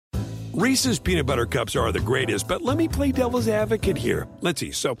Reese's Peanut Butter Cups are the greatest, but let me play devil's advocate here. Let's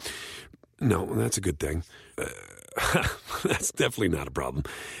see. So, no, that's a good thing. That's definitely not a problem.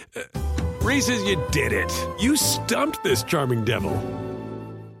 Reese's, you did it. You stumped this charming devil.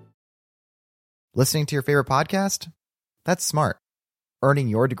 Listening to your favorite podcast? That's smart. Earning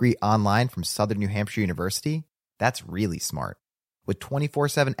your degree online from Southern New Hampshire University? That's really smart. With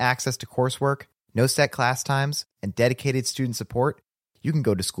 24/7 access to coursework, no set class times, and dedicated student support, you can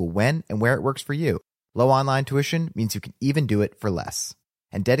go to school when and where it works for you. Low online tuition means you can even do it for less.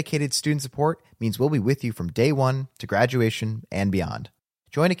 And dedicated student support means we'll be with you from day one to graduation and beyond.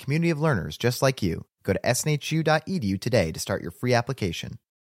 Join a community of learners just like you. Go to snhu.edu today to start your free application.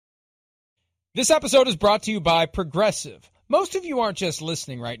 This episode is brought to you by Progressive. Most of you aren't just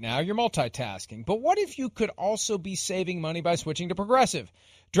listening right now, you're multitasking. But what if you could also be saving money by switching to Progressive?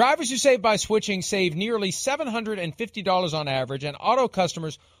 Drivers who save by switching save nearly $750 on average, and auto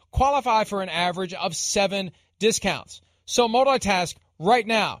customers qualify for an average of 7 discounts. So multitask right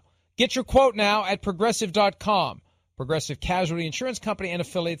now. Get your quote now at Progressive.com. Progressive Casualty Insurance Company and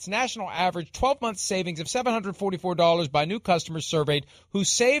affiliates. National average 12-month savings of $744 by new customers surveyed who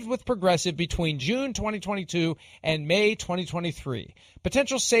saved with Progressive between June 2022 and May 2023.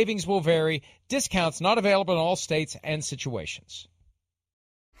 Potential savings will vary. Discounts not available in all states and situations.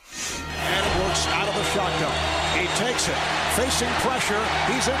 And it works out of the shotgun. He takes it, facing pressure.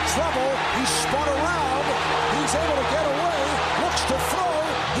 He's in trouble. He's spun around. He's able to get away. Looks to throw.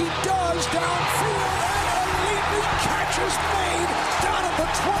 He does downfield. And a catch is made down at the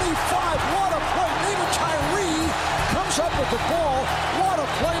 25. What a play. David Tyree comes up with the ball. What a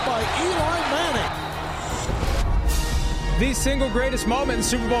play by Eli Manning. The single greatest moment in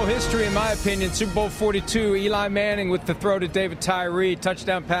Super Bowl history, in my opinion, Super Bowl 42, Eli Manning with the throw to David Tyree,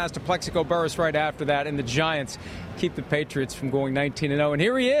 touchdown pass to Plexico Burress right after that, and the Giants keep the Patriots from going 19-0. And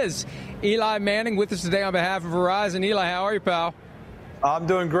here he is, Eli Manning, with us today on behalf of Verizon. Eli, how are you, pal? I'm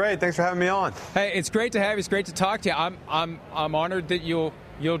doing great. Thanks for having me on. Hey, it's great to have you. It's great to talk to you. I'm honored that you'll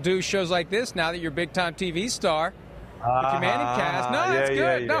do shows like this now that you're a big-time TV star. With your Manning cast. No, that's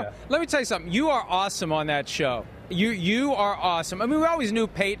good. No, let me tell you something. You are awesome on that show. You are awesome. I mean, we always knew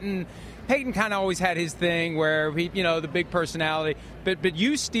Peyton kind of always had his thing where he, the big personality, but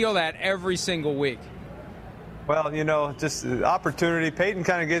you steal that every single week. Well, just opportunity. Peyton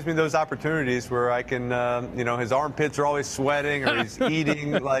kind of gives me those opportunities where I can, his armpits are always sweating or he's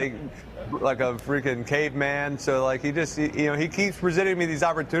eating like a freaking caveman. So he just, he keeps presenting me these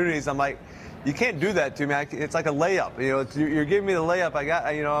opportunities. I'm like, you can't do that to me. It's like a layup. You're giving me the layup.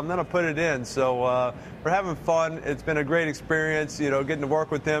 I'm going to put it in. So we're having fun. It's been a great experience, getting to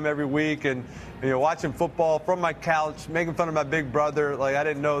work with him every week and, watching football from my couch, making fun of my big brother. I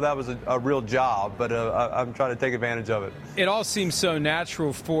didn't know that was a real job, but I'm trying to take advantage of it. It all seems so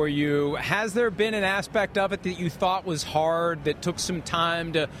natural for you. Has there been an aspect of it that you thought was hard, that took some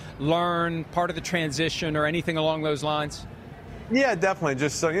time to learn, part of the transition or anything along those lines? Yeah, definitely.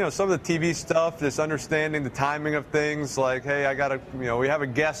 Just so, some of the TV stuff, just understanding the timing of things. Like, hey, we have a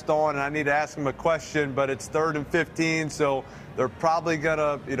guest on and I need to ask him a question, but it's 3rd and 15, so they're probably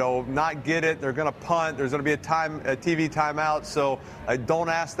gonna, not get it. They're gonna punt. There's gonna be a TV timeout, so I don't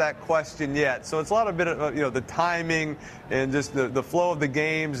ask that question yet. So it's a lot of the timing and just the flow of the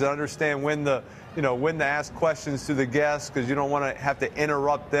games and understand when when to ask questions to the guests, because you don't want to have to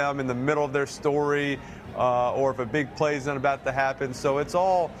interrupt them in the middle of their story. Or if a big play isn't about to happen. So it's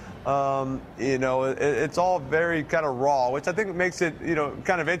all, it's all very kind of raw, which I think makes it,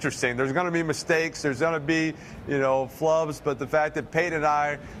 kind of interesting. There's going to be mistakes. There's going to be, flubs. But the fact that Peyton and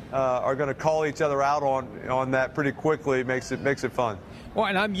I are going to call each other out on that pretty quickly makes it fun. Well,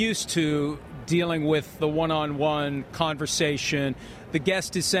 and I'm used to dealing with the one-on-one conversation. The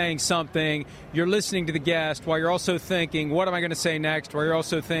guest is saying something, you're listening to the guest while you're also thinking, what am I going to say next? While you're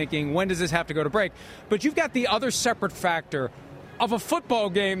also thinking, when does this have to go to break? But you've got the other separate factor of a football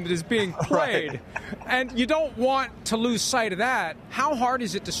game that is being played. Right. And you don't want to lose sight of that. How hard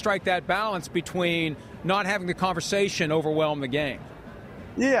is it to strike that balance between not having the conversation overwhelm the game?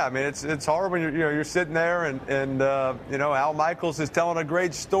 Yeah, I mean, it's hard when you're sitting there and Al Michaels is telling a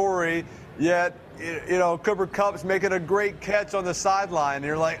great story, yet Cooper Kupp's making a great catch on the sideline. And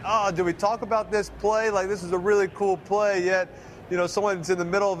you're like, oh, do we talk about this play? Like, this is a really cool play, yet someone's in the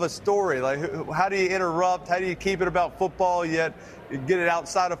middle of a story. Like, how do you interrupt? How do you keep it about football, yet get it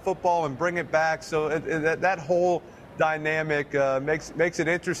outside of football and bring it back? So that whole dynamic makes it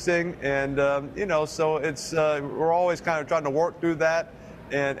interesting, and so it's we're always kind of trying to work through that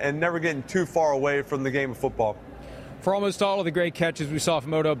and never getting too far away from the game of football. For almost all of the great catches we saw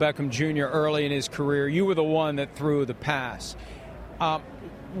from Odell Beckham Jr. early in his career, you were the one that threw the pass.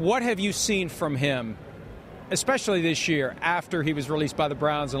 what have you seen from him, especially this year after he was released by the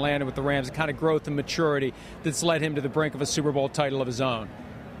Browns and landed with the Rams, the kind of growth and maturity that's led him to the brink of a Super Bowl title of his own?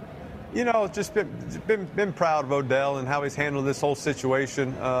 You know, just been proud of Odell and how he's handled this whole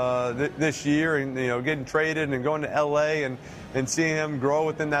situation this year, and getting traded and going to L.A. and seeing him grow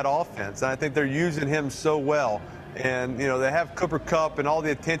within that offense. And I think they're using him so well. And they have Cooper Kupp, and all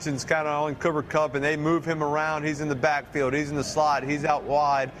the attention's kind of on Cooper Kupp, and they move him around. He's in the backfield, he's in the slot, he's out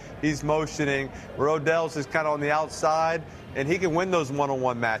wide, he's motioning. Where Odell's is kind of on the outside, and he can win those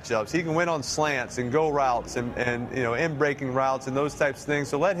one-on-one matchups. He can win on slants and go routes and in-breaking routes and those types of things.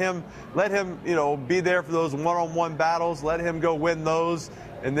 So let him be there for those one-on-one battles. Let him go win those,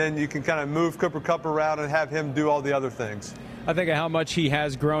 and then you can kind of move Cooper Kupp around and have him do all the other things. I think of how much he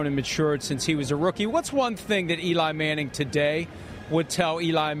has grown and matured since he was a rookie. What's one thing that Eli Manning today would tell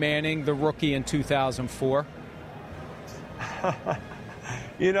Eli Manning, the rookie in 2004?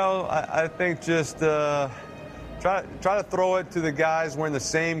 I think just try to throw it to the guys wearing the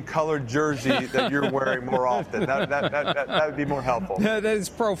same colored jersey that you're wearing more often. That would be more helpful. That is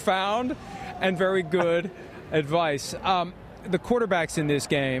profound and very good advice. The quarterbacks in this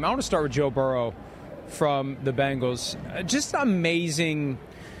game, I want to start with Joe Burrow from the Bengals. Just amazing.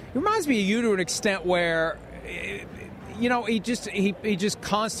 It reminds me of you to an extent where, he just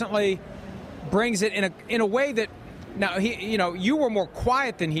constantly brings it in a way that now you were more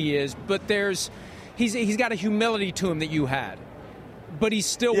quiet than he is, but he's got a humility to him that you had, but he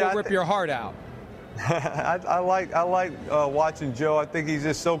still will rip your heart out. I like watching Joe. I think he's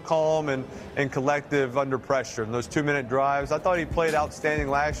just so calm and collective under pressure. In those 2-minute drives, I thought he played outstanding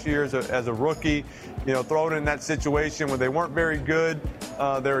last year as a rookie. Thrown in that situation where they weren't very good.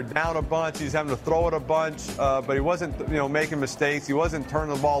 They were down a bunch. He's having to throw it a bunch, but he wasn't making mistakes. He wasn't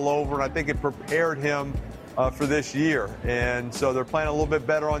turning the ball over, and I think it prepared him for this year. And so they're playing a little bit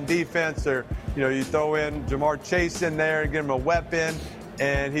better on defense. You throw in Jamar Chase in there and give him a weapon.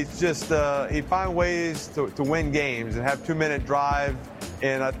 And he's just he finds ways to win games and have 2-minute drive.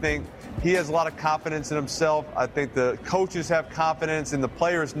 And I think he has a lot of confidence in himself. I think the coaches have confidence, and the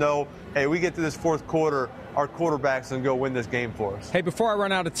players know, hey, we get to this fourth quarter, our quarterback's going to go win this game for us. Hey, before I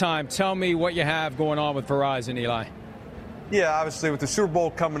run out of time, tell me what you have going on with Verizon, Eli. Yeah, obviously with the Super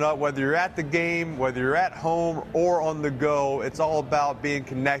Bowl coming up, whether you're at the game, whether you're at home or on the go, it's all about being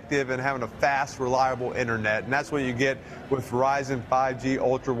connected and having a fast, reliable internet. And that's what you get with Verizon 5G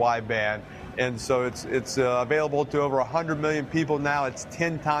Ultra Wideband. And so it's available to over 100 million people now. It's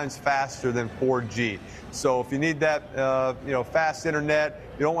 10 times faster than 4G. So if you need that fast internet,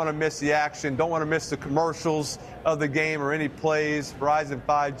 you don't want to miss the action, don't want to miss the commercials of the game or any plays, Verizon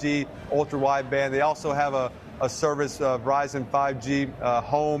 5G Ultra Wideband. They also have a service, Verizon 5G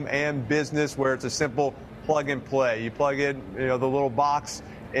home and business, where it's a simple plug and play. You plug in the little box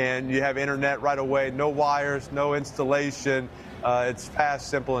and you have internet right away. No wires, no installation. It's fast,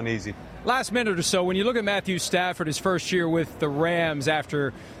 simple, and easy. Last minute or so, when you look at Matthew Stafford, his first year with the Rams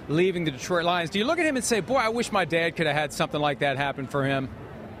after leaving the Detroit Lions, do you look at him and say, boy, I wish my dad could have had something like that happen for him?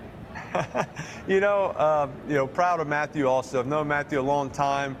 Proud of Matthew also. I've known Matthew a long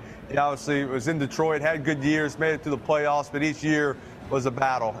time. He obviously was in Detroit, had good years, made it to the playoffs, but each year was a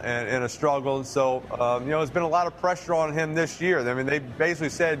battle and a struggle. And so, there's been a lot of pressure on him this year. I mean, they basically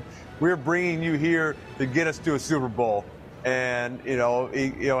said, we're bringing you here to get us to a Super Bowl. And,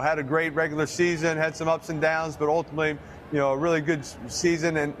 he had a great regular season, had some ups and downs, but ultimately, a really good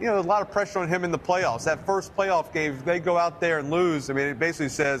season. And, there's a lot of pressure on him in the playoffs. That first playoff game, if they go out there and lose, I mean, it basically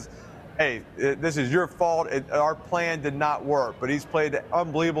says, hey, this is your fault. Our plan did not work. But he's played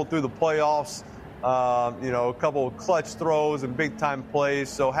unbelievable through the playoffs. A couple of clutch throws and big-time plays.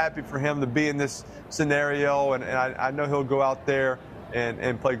 So happy for him to be in this scenario. And I know he'll go out there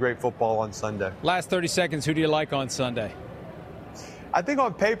and play great football on Sunday. Last 30 seconds, who do you like on Sunday? I think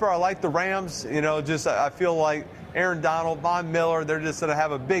on paper I like the Rams. I feel like Aaron Donald, Von Miller, they're just going to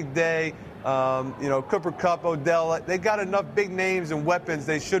have a big day. Cooper Kupp, Odell, they got enough big names and weapons.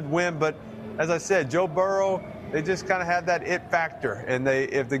 They should win. But as I said, Joe Burrow, they just kind of have that it factor. And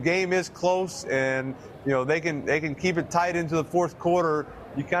if the game is close and, they can keep it tight into the fourth quarter,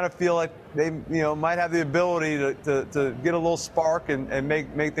 you kind of feel like they, might have the ability to get a little spark and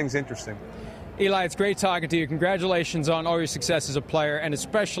make things interesting. Eli, it's great talking to you. Congratulations on all your success as a player, and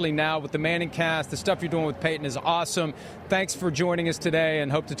especially now with the Manning cast. The stuff you're doing with Peyton is awesome. Thanks for joining us today,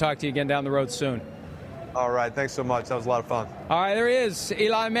 and hope to talk to you again down the road soon. All right. Thanks so much. That was a lot of fun. All right, there he is,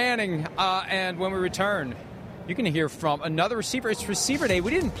 Eli Manning. And when we return, you can hear from another receiver. It's Receiver Day. We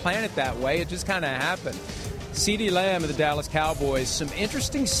didn't plan it that way. It just kind of happened. CeeDee Lamb of the Dallas Cowboys. Some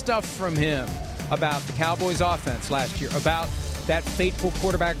interesting stuff from him about the Cowboys offense last year, about that fateful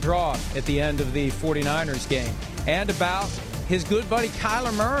quarterback draw at the end of the 49ers game, and about his good buddy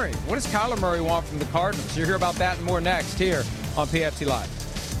Kyler Murray. What does Kyler Murray want from the Cardinals? You'll hear about that and more next here on PFT Live.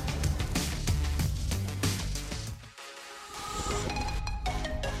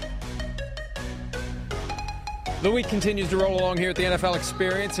 The week continues to roll along here at the NFL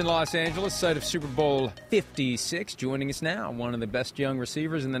Experience in Los Angeles, site of Super Bowl 56. Joining us now, one of the best young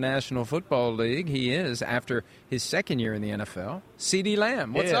receivers in the National Football League. He is, after his second year in the NFL, CeeDee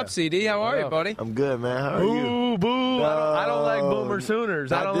Lamb. What's up, CeeDee? How are you, buddy? I'm good, man. How are you? Boo! I don't like Boomer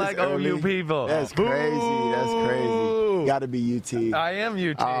Sooners. I don't like OU people. That's crazy. That's crazy. Got to be UT. I am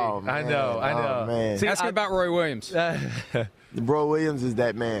UT. Oh, I know. Oh, man. See, ask me about Roy Williams. Roy Williams is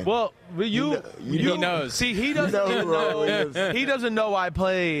that man. Well, he knows. See, he doesn't know. He doesn't know I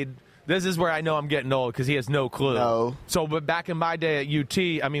played. This is where I know I'm getting old because he has no clue. No. So, but back in my day at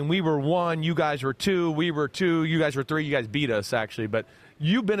UT, I mean, we were 1, you guys were 2, we were 2, you guys were 3. You guys beat us, actually. But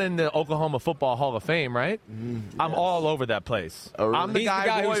you've been in the Oklahoma Football Hall of Fame, right? Yes. I'm all over that place. Oh, really? I'm the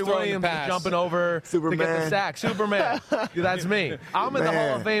guy who's Roy throwing Williams the is pass. jumping over to get the sack. Superman. That's me. I'm in the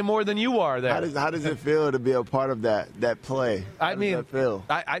Hall of Fame more than you are there. How does it feel to be a part of that play? How does that feel?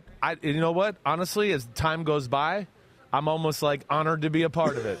 I you know what? Honestly, as time goes by, I'm almost like honored to be a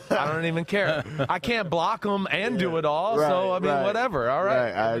part of it. I don't even care. I can't block them and do it all, so I mean, whatever. All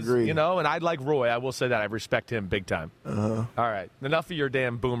right, I agree. You know, and I like Roy. I will say that I respect him big time. All right, enough of your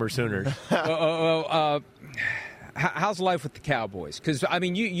damn Boomer Sooners. How's life with the Cowboys? Because I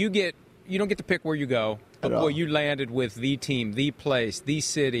mean, you don't get to pick where you go. But boy, you landed with the team, the place, the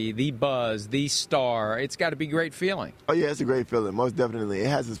city, the buzz, the star. It's got to be a great feeling. Oh, yeah, it's a great feeling, most definitely. It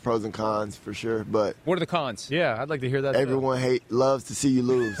has its pros and cons for sure. But what are the cons? Yeah, I'd like to hear that. Everyone loves to see you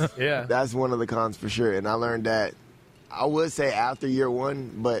lose. Yeah. That's one of the cons for sure. And I learned that, I would say after year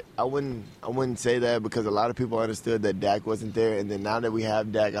 1, but I wouldn't say that because a lot of people understood that Dak wasn't there. And then now that we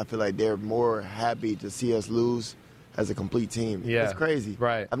have Dak, I feel like they're more happy to see us lose as a complete team. Yeah. It's crazy.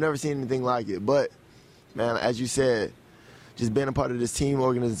 Right. I've never seen anything like it. But man, as you said, just being a part of this team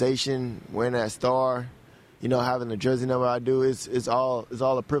organization, wearing that star, you know, having the jersey number I do, it's all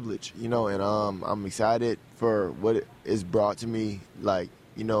a privilege, you know, and I'm excited for what it is brought to me, like,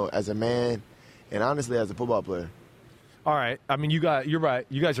 you know, as a man and honestly as a football player. All right. I mean, you're right.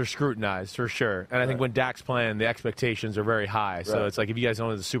 You guys are scrutinized for sure. And I think when Dak's playing, the expectations are very high. So it's like if you guys don't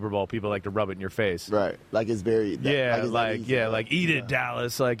win the Super Bowl, people like to rub it in your face. Right. Like it's very like eat it,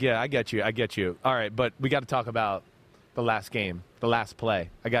 Dallas. Like, yeah, I get you. All right, but we got to talk about the last game, the last play.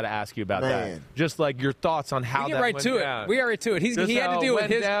 I got to ask you about that. Just like your thoughts on how that went down. We are right to it. He had to deal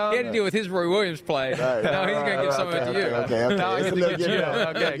with his Roy Williams play. Right. Now he's going to give some of it to you. Okay. Now I get to get you.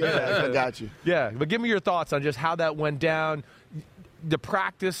 Okay, good. I got you. Yeah, but give me your thoughts on just how that went down, the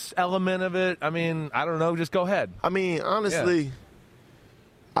practice element of it. I mean, I don't know. Just go ahead. I mean, honestly,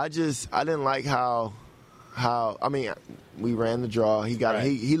 I didn't like how I mean, we ran the draw. He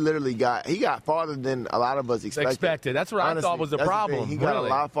literally got farther than a lot of us expected. That's what I thought was the problem. He got a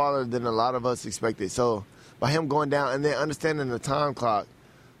lot farther than a lot of us expected. So by him going down and then understanding the time clock,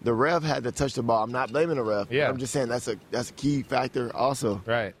 the ref had to touch the ball. I'm not blaming the ref. Yeah. I'm just saying that's a key factor also.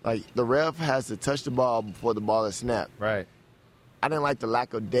 Right. Like the ref has to touch the ball before the ball is snapped. Right. I didn't like the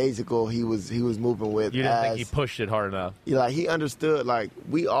lackadaisical he was moving with. You didn't think he pushed it hard enough. Like he understood. Like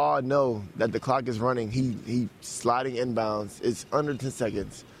we all know that the clock is running. He sliding inbounds. It's under 10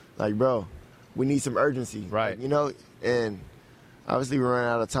 seconds. Like bro, we need some urgency. Right. Like, you know, and obviously we're running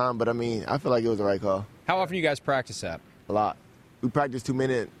out of time. But I mean, I feel like it was the right call. How often you guys practice that? A lot. We practice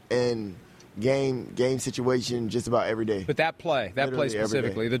 2-minute and game situation just about every day. But that play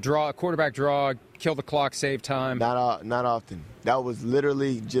specifically, the draw, quarterback draw, kill the clock, save time. Not often. That was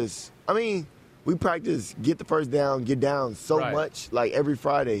literally just. I mean, we practice get the first down, get down so much like every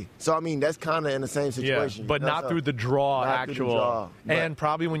Friday. So I mean, that's kind of in the same situation. Yeah, but not through the draw, actual. And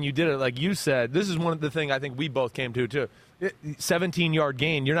probably when you did it, like you said, this is one of the things I think we both came to too. 17-yard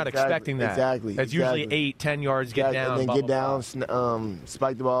gain, you're not expecting that. Exactly. It's usually 8-10 yards, get down. And then get down,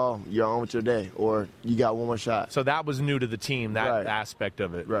 spike the ball, you're on with your day. Or you got one more shot. So that was new to the team, that aspect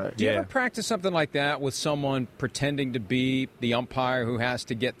of it. Right. Do you ever practice something like that with someone pretending to be the umpire who has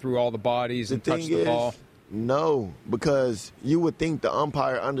to get through all the bodies and touch the ball? No, because you would think the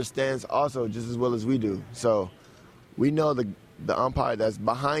umpire understands also just as well as we do. So we know the umpire that's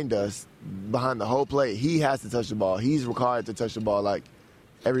behind us, behind the whole play, he has to touch the ball. He's required to touch the ball like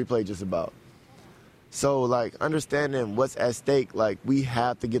every play just about. So like understanding what's at stake, like we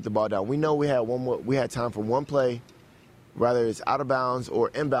have to get the ball down. We know we had time for one play whether it's out of bounds or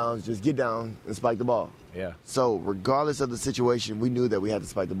inbounds, just get down and spike the ball. Yeah. So regardless of the situation, we knew that we had to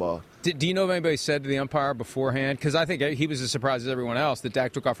spike the ball. Do you know if anybody said to the umpire beforehand? Because I think he was as surprised as everyone else that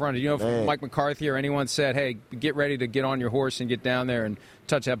Dak took off running. Do you know if Mike McCarthy or anyone said, hey, get ready to get on your horse and get down there and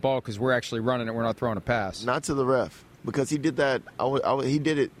touch that ball because we're actually running it, we're not throwing a pass? Not to the ref, because he did that. He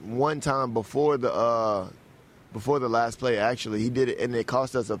did it one time before the last play, actually. He did it, and it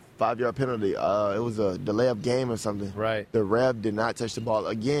cost us a 5-yard penalty. It was a delay of game or something. Right. The ref did not touch the ball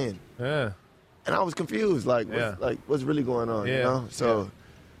again. Yeah. And I was confused, what's really going on, you know? So,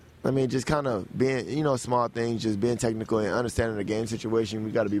 I mean, just kind of being, small things, just being technical and understanding the game situation, we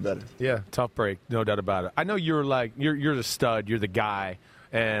got to be better. Yeah, tough break, no doubt about it. I know you're the stud, you're the guy,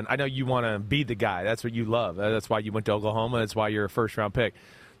 and I know you want to be the guy. That's what you love. That's why you went to Oklahoma. That's why you're a first-round pick.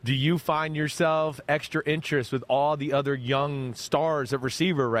 Do you find yourself extra interest with all the other young stars at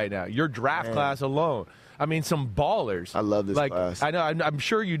receiver right now? Your draft class alone. I mean, some ballers. I love this class. I know. I'm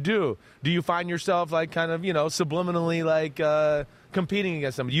sure you do. Do you find yourself subliminally competing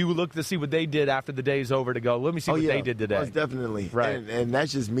against them? You look to see what they did after the day's over to go, let me see what they did today. Most definitely. Right. And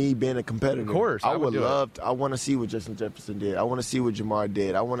that's just me being a competitor. Of course. I want to see what Justin Jefferson did. I want to see what Jamar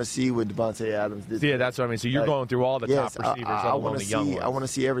did. I want to see what Devontae Adams did. Yeah, that's what I mean. So you're going through all the top receivers, let alone the young ones. I want to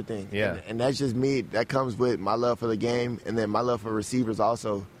see everything. Yeah. And that's just me. That comes with my love for the game and then my love for receivers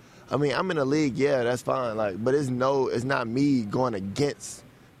also. I mean, I'm in a league, that's fine. But it's not me going against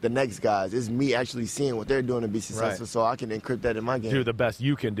the next guys. It's me actually seeing what they're doing to be successful, so I can encrypt that in my game. Do the best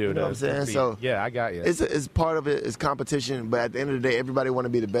you can do. You know what I'm saying? So yeah, I got you. It's part of it. It's competition, but at the end of the day, everybody want to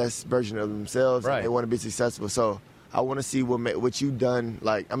be the best version of themselves. Right. And they want to be successful. So I want to see what you've done.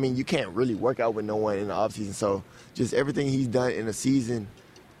 You can't really work out with no one in the offseason. So just everything he's done in the season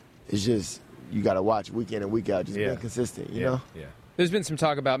is just you got to watch week in and week out. Just being consistent. You know. Yeah. There's been some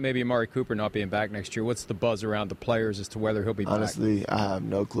talk about maybe Amari Cooper not being back next year. What's the buzz around the players as to whether he'll be back? Honestly, I have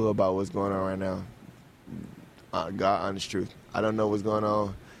no clue about what's going on right now. God, honest truth. I don't know what's going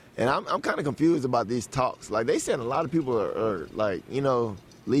on. And I'm kind of confused about these talks. They said a lot of people are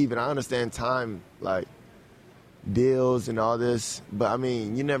leaving. I understand time, deals and all this. But, I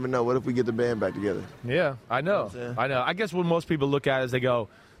mean, you never know. What if we get the band back together? Yeah, I know. I guess what most people look at is they go,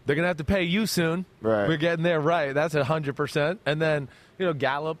 they're going to have to pay you soon. Right. We're getting there, right. That's 100%. And then,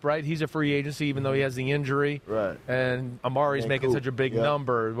 Gallup, right, he's a free agency even though he has the injury. Right. And Amari's making such a big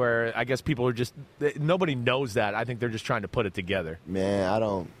number where I guess people are just – nobody knows that. I think they're just trying to put it together. Man, I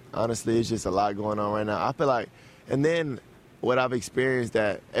don't – honestly, it's just a lot going on right now. I feel like – and then what I've experienced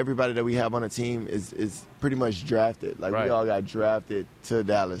that everybody that we have on the team is pretty much drafted. We all got drafted to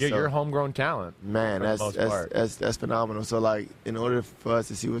Dallas. Yeah, you're homegrown talent. Man, that's phenomenal. So, in order for us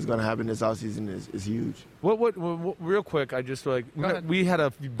to see what's going to happen this offseason is huge. What real quick, I just we had a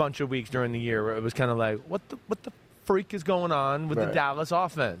bunch of weeks during the year where it was kind of what the freak is going on with the Dallas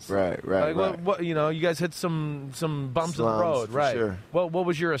offense? Right. What you guys hit some bumps in the road, right? Sure. What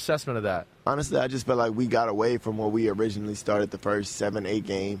was your assessment of that? Honestly, I just felt like we got away from where we originally started the first 7-8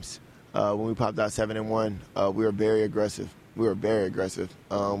 games. When we popped out 7-1, we were very aggressive. We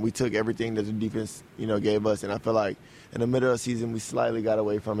took everything that the defense, gave us, and I feel like in the middle of the season we slightly got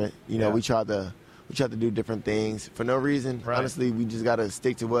away from it. We tried to do different things for no reason. Right. Honestly, we just got to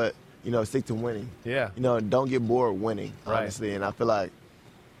stick to stick to winning. Yeah. Don't get bored winning, honestly. And I feel like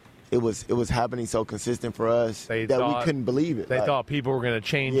it was happening so consistent for us we couldn't believe it. They thought people were going to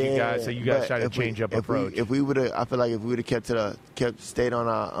change you guys, so you guys tried to change up approach. I feel like if we would have stayed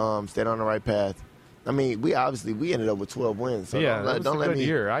on the right path. I mean, we ended up with 12 wins. So don't let me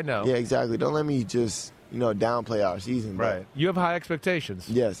year. I know. Yeah, exactly. Don't let me just downplay our season. Right. You have high expectations.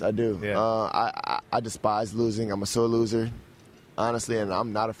 Yes, I do. Yeah. I despise losing. I'm a sore loser. Honestly, and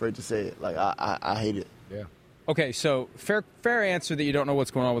I'm not afraid to say it. I hate it. Yeah. Okay, so fair answer that you don't know what's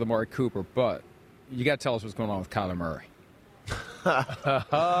going on with Amari Cooper, but you got to tell us what's going on with Kyler Murray. Y'all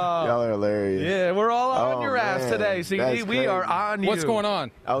are hilarious. Yeah, we're all on your ass today. See, we are on you. What's going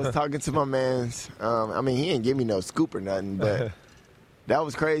on? I was talking to my mans. He didn't give me no scoop or nothing, but that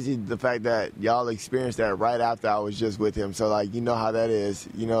was crazy, the fact that y'all experienced that right after I was just with him. So, you know how that is.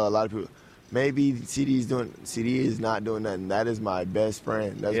 A lot of people. Maybe CeeDee is not doing nothing. That is my best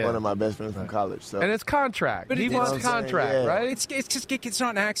friend. That's one of my best friends from college. So. And it's contract. But he wants contract, right? It's not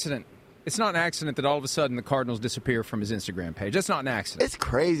an accident. It's not an accident that all of a sudden the Cardinals disappear from his Instagram page. That's not an accident. It's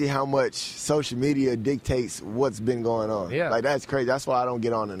crazy how much social media dictates what's been going on. Yeah. That's crazy. That's why I don't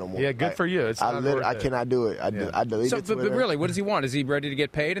get on it no more. Yeah, good for you. It's I cannot do it. I deleted Twitter. But really, what does he want? Is he ready to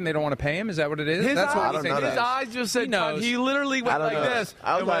get paid and they don't want to pay him? Is that what it is? His eyes just said, he literally went like this.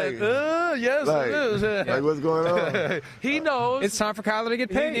 I was yes, it is. What's going on? He knows. It's time for Kyler to get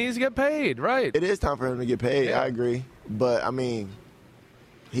paid. He needs to get paid, right. It is time for him to get paid. I agree. But I mean,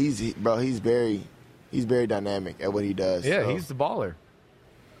 he's very dynamic at what he does. Yeah, so he's the baller.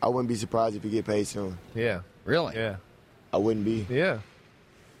 I wouldn't be surprised if he get paid soon. Yeah. Really? Yeah. I wouldn't be. Yeah.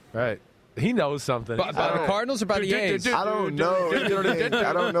 Right. He knows something. By the Cardinals or by the A's? I don't know anything.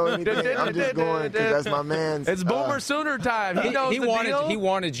 I don't know anything. I'm just going because that's my man's. It's Boomer Sooner time. He knows the deal. He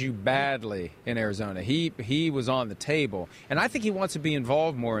wanted you badly in Arizona. He was on the table, and I think he wants to be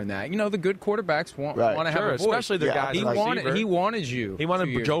involved more in that. You know, the good quarterbacks want to have a voice. Especially their guys. He wanted you. He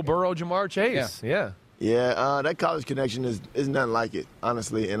wanted Joe Burrow, Jamar Chase. Yeah. That college connection is nothing like it,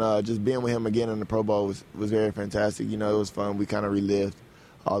 honestly. And just being with him again in the Pro Bowl was very fantastic. You know, it was fun. We kind of relived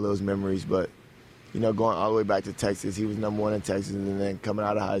all those memories. But, you know, going all the way back to Texas, he was #1 in Texas, and then coming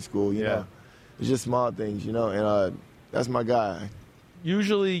out of high school, you know. It's just small things, you know, and that's my guy.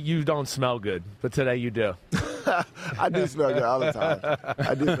 Usually you don't smell good, but today you do. I do smell good all the time.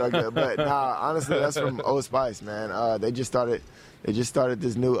 I do smell good. But, honestly, that's from Old Spice, man. They just started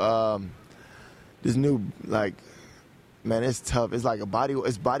this new like, man, it's tough. It's like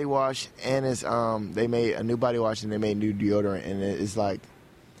it's body wash, and it's they made a new body wash and they made new deodorant, and it's like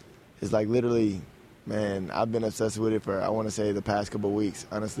literally, man, I've been obsessed with it for, I want to say, the past couple of weeks.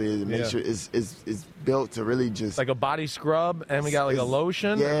 Honestly, it's built to really just like a body scrub, and we got like a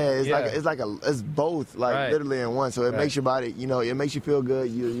lotion. Yeah, it's both, like literally in one. So it makes your body, you know, it makes you feel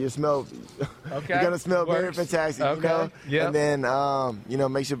good. You smell, okay, you're gonna smell very fantastic, you know. Yeah, and then you know,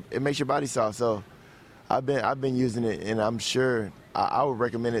 it makes your body soft. So I've been using it, and I'm sure I would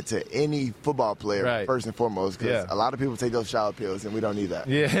recommend it to any football player first and foremost, because a lot of people take those shower pills, and we don't need that.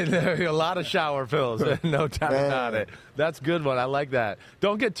 Yeah, there are a lot of shower pills, no doubt about it. That's a good one. I like that.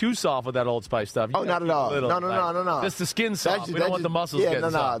 Don't get too soft with that Old Spice stuff. Not at all. No. Just the skin soft. We don't want the muscles getting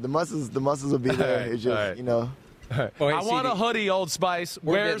soft. The muscles will be there. It's just, you know. Well, hey, I want a hoodie, Old Spice.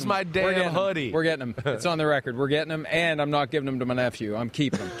 Where's my damn hoodie? We're getting them. It's on the record. We're getting them, and I'm not giving them to my nephew. I'm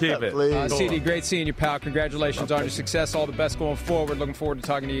keeping them. Keep it. CeeDee, great seeing you, pal. Congratulations on your success. All the best going forward. Looking forward to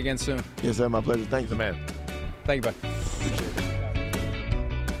talking to you again soon. Yes, sir. My pleasure. Thank you, man. Thank you, bud.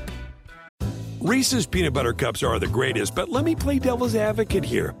 Reese's Peanut Butter Cups are the greatest, but let me play devil's advocate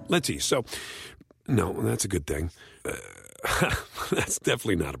here. Let's see. So, no, that's a good thing. That's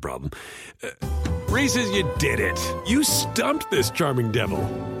definitely not a problem. Reese's, you did it. You stumped this charming devil.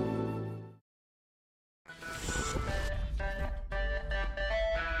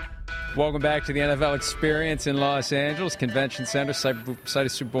 Welcome back to the NFL Experience in Los Angeles Convention Center, site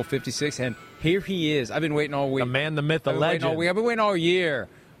of Super Bowl 56, and here he is. I've been waiting all week. The man, the myth, the legend. I've been waiting all year.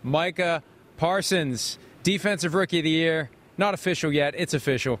 Micah Parsons, Defensive Rookie of the Year. Not official yet. It's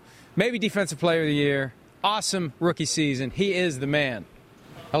official. Maybe Defensive Player of the Year. Awesome rookie season. He is the man.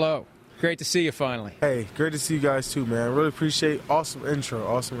 Hello. Great to see you finally. Hey, great to see you guys too, man. Really appreciate awesome intro.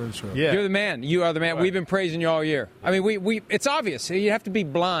 Yeah. You're the man. You are the man. Right. We've been praising you all year. I mean, we it's obvious. You have to be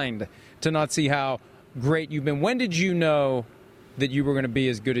blind to not see how great you've been. When did you know that you were going to be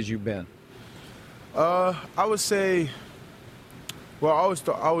as good as you've been? I would say, well,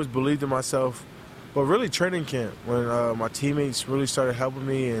 I always believed in myself, but really training camp, when my teammates really started helping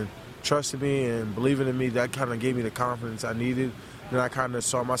me and trusting me and believing in me, that kind of gave me the confidence I needed. Then I kind of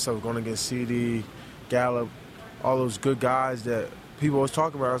saw myself going against CeeDee, Gallup, all those good guys that people was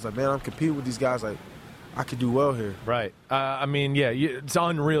talking about. I was like, man, I'm competing with these guys. Like, I could do well here. Right. I mean, yeah, it's an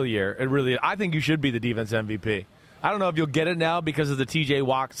unreal year. It really. I think you should be the defense MVP. I don't know if you'll get it now because of the T.J.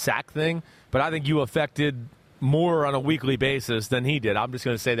 Watt sack thing, but I think you affected more on a weekly basis than he did. I'm just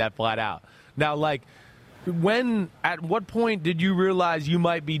going to say that flat out. Now, like, at what point did you realize you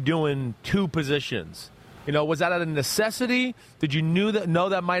might be doing two positions? You know, was that a necessity? Did you know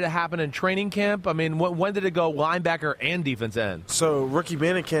that might have happened in training camp? I mean, when did it go linebacker and defense end? So rookie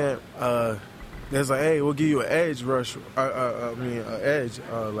minicamp camp, there's like, hey, we'll give you an edge rush. An edge,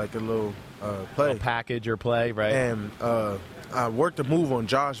 like a little play, a package or play, right? And I worked a move on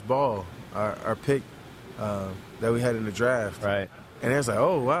Josh Ball, our pick that we had in the draft, right? And it's like,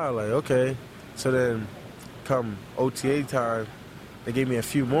 oh wow, like okay. So then, come OTA time, they gave me a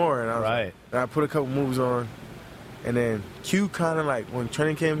few more, and I was like, and I put a couple moves on, and then Q kind of like, when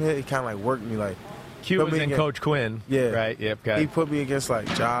training camp hit, he kind of like worked me like. Q was in Coach Quinn. Yeah. Right, yep, got it. He put me against like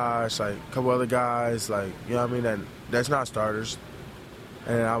Josh, like a couple other guys, like, you know what I mean, that's not starters.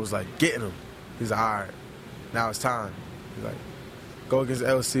 And I was like, getting him. He's like, all right, now it's time. He's like, go against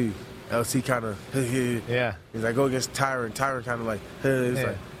LC. LC kind of, yeah. He's like, go against Tyron. Tyron kind of like,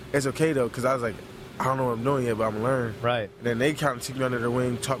 like, it's okay though, because I was like, I don't know what I'm doing yet, but I'm going to learn. Right. And then they kind of took me under their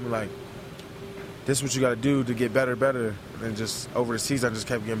wing, taught me like, this is what you got to do to get better. And just over the season, I just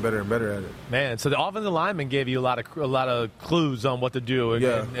kept getting better and better at it. Man, so the offensive lineman gave you a lot of clues on what to do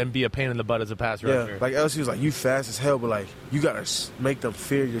and be a pain in the butt as a pass rusher. Yeah, like LSU was like, you fast as hell, but like you got to make them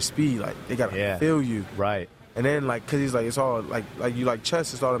fear your speed. Like they got to feel you. Right. And then like, cause he's like, it's all like you like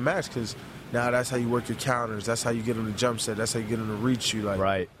chess, it's all a match. Cause now that's how you work your counters. That's how you get them to jump set. That's how you get them to reach you.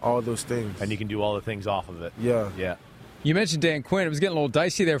 Like all those things. And you can do all the things off of it. Yeah. You mentioned Dan Quinn. It was getting a little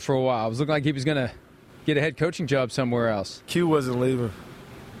dicey there for a while. It was looking like he was going to get a head coaching job somewhere else. Q wasn't leaving.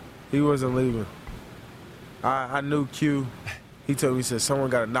 He wasn't leaving. I knew Q. He told me, he said,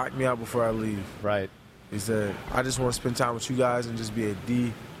 someone got to knock me out before I leave. Right. He said, I just want to spend time with you guys and just be a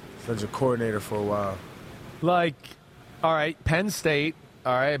defensive coordinator for a while. Like, all right, Penn State,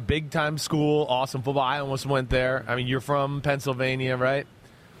 all right, big-time school, awesome football. I almost went there. I mean, you're from Pennsylvania, right?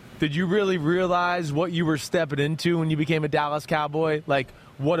 Did you really realize what you were stepping into when you became a Dallas Cowboy? Like,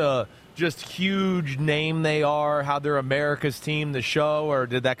 what a just huge name they are, how they're America's team, the show, or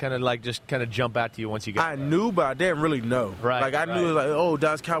did that kind of jump out to you once you got there? I knew, but I didn't really know. Right. Like, I knew, like, oh,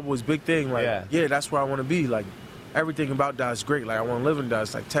 Dallas Cowboys, big thing. Like, yeah, that's where I want to be. Like, everything about Dallas is great. Like, I want to live in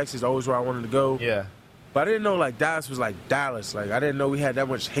Dallas. Like, Texas is always where I wanted to go. Yeah. But I didn't know, like, Dallas was like Dallas. Like, I didn't know we had that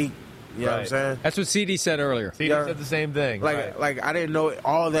much hate. You know what I'm saying? That's what CeeDee said earlier. CeeDee said the same thing. Like I didn't know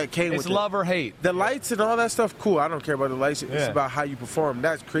all that came with it. It's love or hate. The lights and all that stuff, cool. I don't care about the lights. It's about how you perform.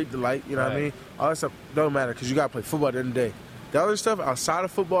 That's create the light, you know what I mean? All that stuff don't matter because you got to play football at the end of the day. The other stuff outside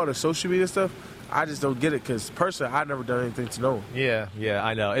of football, the social media stuff, I just don't get it because personally, I've never done anything to no one. Yeah,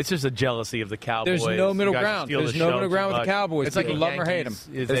 I know. It's just a jealousy of the Cowboys. There's no middle ground. There's no middle ground with the Cowboys. It's like people love them or hate them.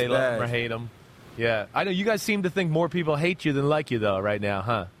 They love them or hate them. Yeah. I know you guys seem to think more people hate you than like you, though, right now,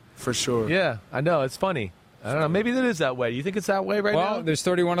 huh? For sure. Yeah, I know. It's funny. I don't know. Maybe it is that way. You think it's that way right now? Well, there's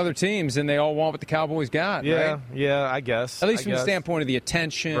 31 other teams, and they all want what the Cowboys got, right? Yeah, I guess. At least from the standpoint of the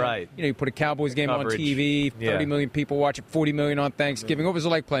attention. Right. You know, you put a Cowboys game Coverage. on TV, 30 million people watch it, 40 million on Thanksgiving. What was it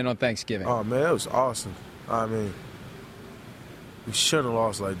like playing on Thanksgiving? Oh, man, it was awesome. I mean, we shouldn't have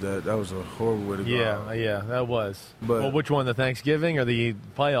lost like that. That was a horrible way to go. Yeah, that was. But well, which one, the Thanksgiving or the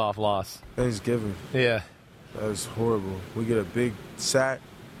playoff loss? Thanksgiving. Yeah. That was horrible. We get a big sack.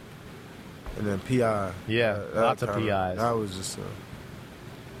 And then PI. Yeah, lots of PIs. That was just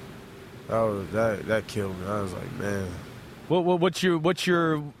that killed me. I was like, man. What's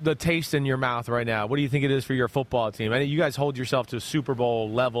the taste in your mouth right now? What do you think it is for your football team? I mean, you guys hold yourself to Super Bowl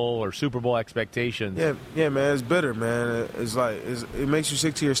level or Super Bowl expectations. Yeah, man. It's bitter, man. It's like it makes you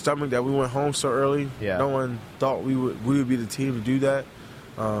sick to your stomach that we went home so early. Yeah. No one thought we would be the team to do that.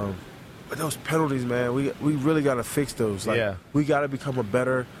 But those penalties, man, we really got to fix those. Like, we got to become a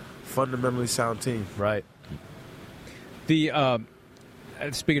better, fundamentally sound team. Right.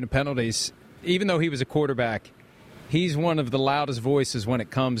 Speaking of penalties, even though he was a quarterback, he's one of the loudest voices when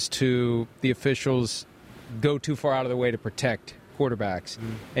it comes to the officials go too far out of their way to protect quarterbacks.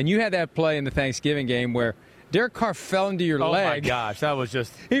 Mm. And you had that play in the Thanksgiving game where Derek Carr fell into your leg. Oh, my gosh. That was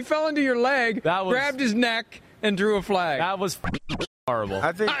just... He fell into your leg, grabbed his neck, and drew a flag. That was horrible.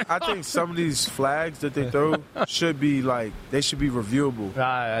 I think some of these flags that they throw should be they should be reviewable.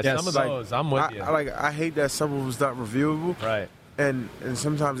 Some of those, I'm with you. I hate that some of them's not reviewable. Right. And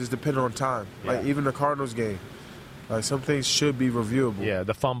sometimes it's dependent on time. Yeah. Like even the Cardinals game. Like some things should be reviewable. Yeah,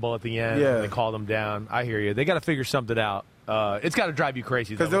 the fumble at the end. Yeah. They call them down. I hear you. They got to figure something out. It's got to drive you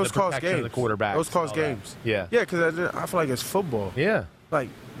crazy because those cost games. The quarterback. Those cost games. Yeah. Yeah, because I feel like it's football. Yeah. Like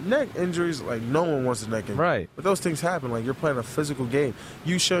neck injuries, like no one wants a neck injury. Right. But those things happen. Like you're playing a physical game.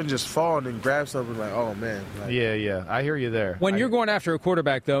 You shouldn't just fall and then grab something like, oh man. Like, yeah. I hear you there. When you're going after a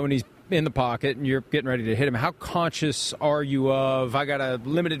quarterback though, and he's in the pocket and you're getting ready to hit him, how conscious are you of, I got a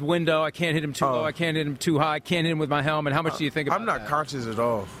limited window, I can't hit him too low, I can't hit him too high, I can't hit him with my helmet? How much do you think about that? I'm not conscious at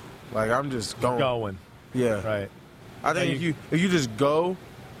all. Like I'm just going. Yeah. Right. I think if you just go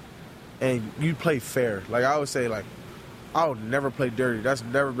and you play fair, like I would say, like I would never play dirty. That's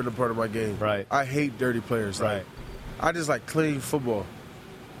never been a part of my game. Right. I hate dirty players. Right. Like, I just like clean football.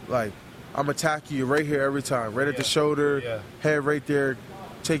 Like I'm attacking you right here every time, right at the shoulder, head right there,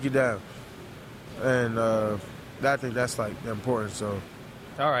 take you down. And I think that's like important. So.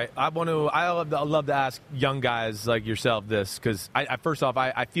 All right, I love to ask young guys like yourself this because first off,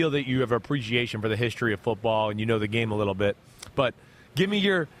 I feel that you have appreciation for the history of football and you know the game a little bit. But give me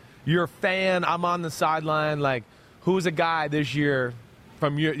your fan. I'm on the sideline. Like, who's a guy this year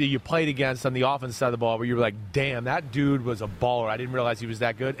that you played against on the offensive side of the ball where you were like, damn, that dude was a baller. I didn't realize he was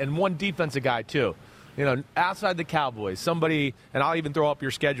that good. And one defensive guy too. You know, outside the Cowboys, somebody, and I'll even throw up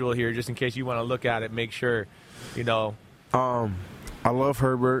your schedule here just in case you want to look at it, make sure, you know. I love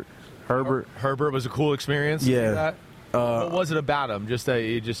Herbert. Herbert was a cool experience. Yeah. What was it about him?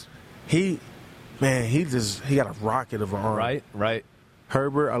 He Man, he got a rocket of an arm. Right.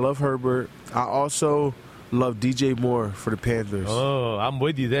 Herbert, I love Herbert. I also love DJ Moore for the Panthers. Oh, I'm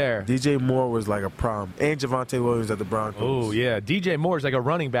with you there. DJ Moore was like a problem. And Javonte Williams at the Broncos. Oh, yeah. DJ Moore's like a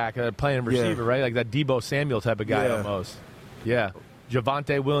running back playing receiver, right? Like that Debo Samuel type of guy almost. Yeah.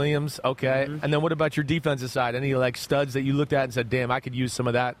 Javonte Williams, okay. Mm-hmm. And then what about your defensive side? Any like studs that you looked at and said, damn, I could use some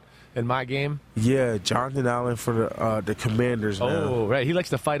of that in my game? Yeah, Jonathan Allen for the Commanders now. Oh, right. He likes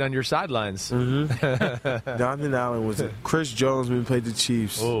to fight on your sidelines. Mm-hmm. Jonathan Allen was Chris Jones when he played the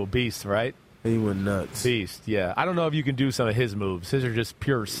Chiefs. Oh, beast, right? He went nuts. Beast, yeah. I don't know if you can do some of his moves. His are just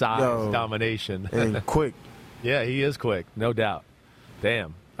pure size domination. And quick. Yeah, he is quick, no doubt.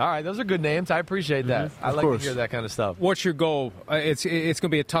 Damn. All right, those are good names. I appreciate that. Mm-hmm. I like to hear that kind of stuff. What's your goal? It's going to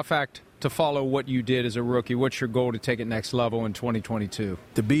be a tough act to follow what you did as a rookie. What's your goal to take it next level in 2022?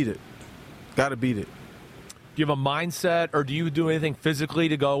 To beat it. Got to beat it. Do you have a mindset, or do you do anything physically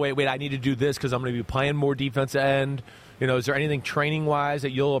to go, wait, I need to do this because I'm going to be playing more defensive end? You know, is there anything training-wise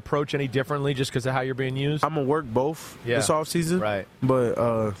that you'll approach any differently just because of how you're being used? I'm going to work both this offseason. Right. But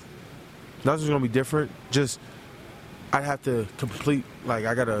nothing's going to be different. Just I have to complete, like,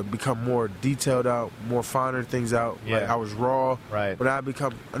 I got to become more detailed out, more finer things out. Yeah. Like, I was raw. Right. But I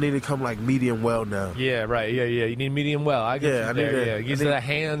need to come, like, medium well now. Yeah, right. Yeah. You need medium well. I get you there. Use the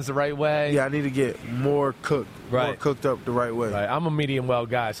hands the right way. Yeah, I need to get more cooked. Right. More cooked up the right way. Right. I'm a medium well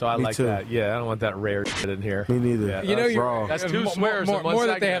guy, so I Me like too. that. Yeah, I don't want that rare shit in here. Me neither. Yeah, You know, That's you're raw. That's two swears in one more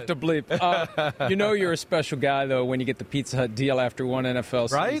that they segment. have to bleep. You know you're a special guy, though, when you get the Pizza Hut deal after one NFL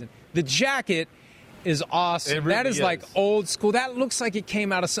season. Right? The jacket is awesome. It really that is is. like old school. That looks like it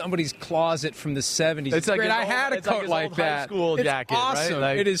came out of somebody's closet from the 70s. It's like great. his I had a it's like coat his like old that. high school It's jacket, awesome. right?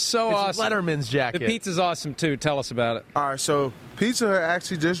 Like, it is so it's awesome. Letterman's jacket. The pizza's awesome, too. Tell us about it. All right, so Pizza Hut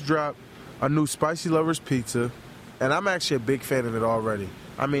actually just dropped a new Spicy Lovers pizza, and I'm actually a big fan of it already.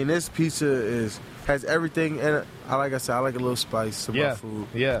 I mean, this pizza has everything in it. Like I said, I like a little spice to my food.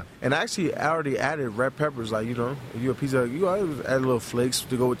 Yeah. And I already added red peppers. Like, you know, if you're a Pizza Hut, you always add little flakes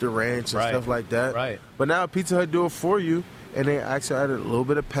to go with the ranch and stuff like that. Right. But now Pizza Hut do it for you, and they actually added a little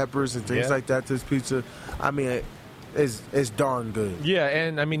bit of peppers and things like that to this pizza. I mean, it's darn good. Yeah,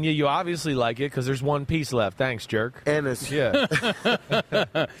 and I mean, you obviously like it because there's one piece left. Thanks, jerk. And it's Yeah.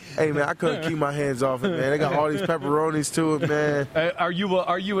 hey man, I couldn't keep my hands off it, man. They got all these pepperonis to it, man. Are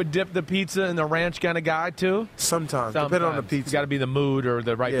you a dip the pizza and the ranch kind of guy too? Sometimes. Depending on the pizza. You got to be the mood or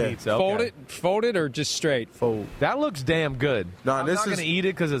the right pizza. Okay. Fold it, or just straight? Fold. That looks damn good. No, I'm not going to eat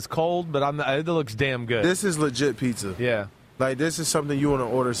it because it's cold, but it looks damn good. This is legit pizza. Yeah. Like, this is something you want to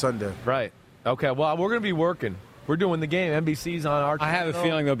order Sunday. Right. Okay, well, we're going to be working. We're doing the game. NBC's on our channel. I have a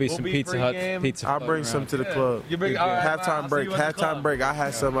feeling there'll be some Pizza Hut pizza. I'll bring some to the club. You bring all right, halftime break. Halftime break. I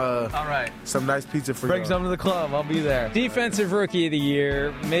had some all right. some nice pizza for you. Bring some to the club. I'll be there. Defensive Rookie of the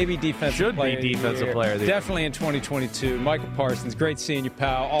Year, maybe Defensive Player of the Year. Defensive Player of the Year. Definitely in 2022. Micah Parsons, great seeing you,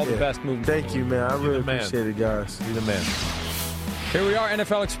 pal. All the best moving forward. Thank you, man. I really appreciate it, guys. You're the man. Here we are,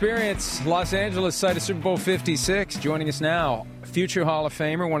 NFL Experience, Los Angeles, site of Super Bowl 56. Joining us now, future Hall of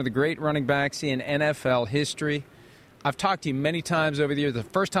Famer, one of the great running backs in NFL history. I've talked to you many times over the years. The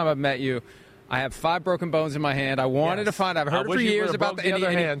first time I've met you, I have 5 broken bones in my hand. I wanted to find out. I've heard it for years about the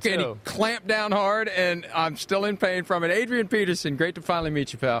other hand, and he clamped down hard, and I'm still in pain from it. Adrian Peterson, great to finally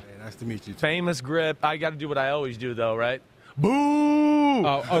meet you, pal. Hey, nice to meet you, too. Famous grip. I got to do what I always do, though, right? Boo! He's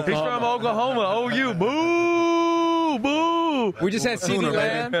from Oklahoma. OU. Boo! Boo! We just had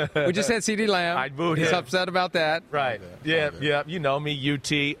CeeDee Lamb. I booed him. He's upset about that. Right. Yeah. You know me,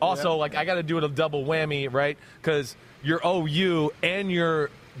 UT. Also, I got to do it a double whammy, right? Because you're OU and you're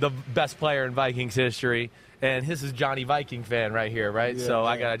the best player in Vikings history. And this is Johnny Viking fan right here, right? Yeah, so yeah.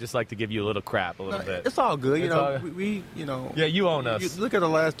 I gotta just like to give you a little crap a little bit. It's all good, We Yeah, you own us. You look at the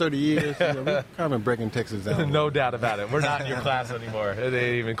last 30 years, we've kind of been breaking Texas down. No doubt about it. We're not in your class anymore. It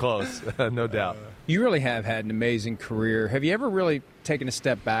ain't even close. No doubt. You really have had an amazing career. Have you ever really taken a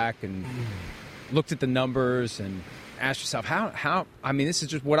step back and looked at the numbers and asked yourself, how? I mean, this is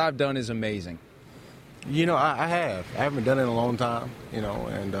just what I've done is amazing. I have. I haven't done it in a long time,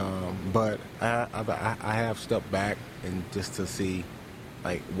 and but I have stepped back and just to see,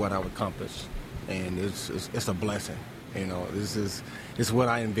 like, what I've accomplished, and it's a blessing. This is what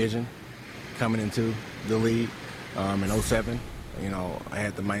I envisioned coming into the league in 2007. I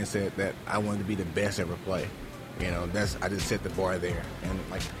had the mindset that I wanted to be the best ever play. I just set the bar there, and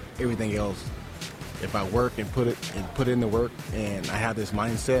like everything else, if I work and put in the work, and I have this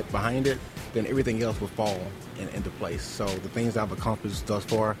mindset behind it, then everything else will fall into place. So the things I've accomplished thus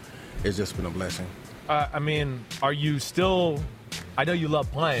far has just been a blessing. I mean, are you still I know you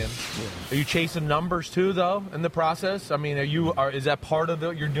love playing. Are you chasing numbers too, though, in the process? I mean, is that part of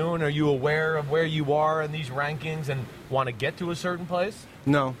what you're doing? Are you aware of where you are in these rankings and want to get to a certain place?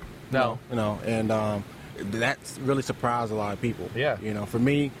 No. And that's really surprised a lot of people. Yeah. For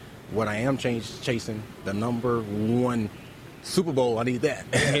me, what I am chasing, the number one Super Bowl, I need that.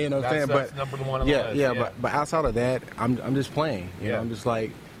 You know what I'm saying? That's number one on the list. Yeah. But outside of that, I'm just playing. I'm just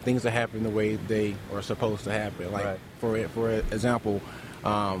like, things are happening the way they are supposed to happen. Like, for example,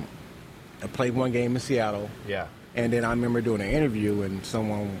 I played one game in Seattle. Yeah. And then I remember doing an interview, and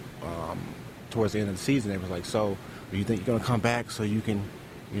someone, towards the end of the season, they was like, so, do you think you're going to come back so you can,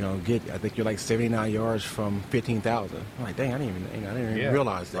 I think you're like 79 yards from 15,000. I'm like, dang, I didn't even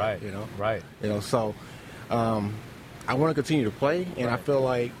realize that. Right. So I want to continue to play, and I feel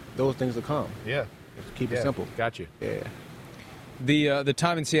like those things will come. Yeah. Just keep it simple. Got you. Yeah. The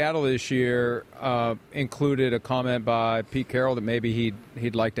time in Seattle this year included a comment by Pete Carroll that maybe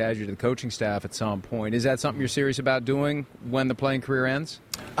he'd like to add you to the coaching staff at some point. Is that something you're serious about doing when the playing career ends?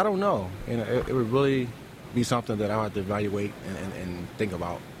 I don't know. It would really be something that I have to evaluate and think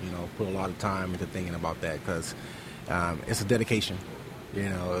about. Put a lot of time into thinking about that, because it's a dedication.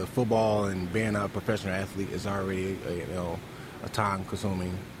 Football and being a professional athlete is already a time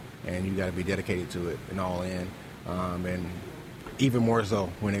consuming, and you got to be dedicated to it and all in. And even more so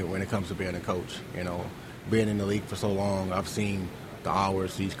when it comes to being a coach. Being in the league for so long, I've seen the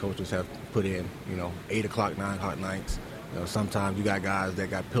hours these coaches have put in. 8 o'clock, 9 o'clock nights. Sometimes you got guys that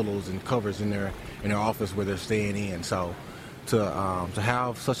got pillows and covers in their office where they're staying in. So to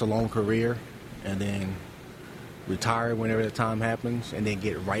have such a long career and then retire whenever the time happens and then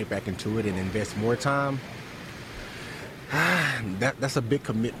get right back into it and invest more time, that's a big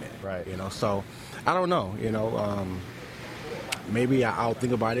commitment. Right. So I don't know. Maybe I'll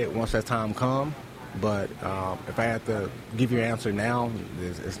think about it once that time comes. But if I had to give you an answer now,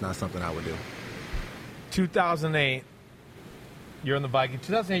 it's not something I would do. 2008, you're in the Vikings.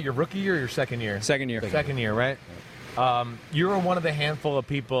 2008, your rookie year or your second year? Second year. Second year, right? You're one of the handful of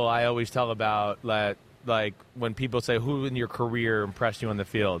people I always tell about that, like, when people say, who in your career impressed you on the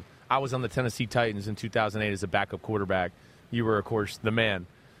field? I was on the Tennessee Titans in 2008 as a backup quarterback. You were, of course, the man.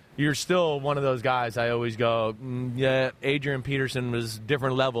 You're still one of those guys I always go, yeah, Adrian Peterson was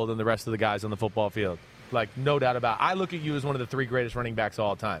different level than the rest of the guys on the football field. Like, no doubt about it. I look at you as one of the three greatest running backs of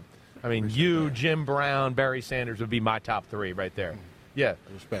all time. I mean, Jim Brown, Barry Sanders would be my top three right there. Yeah.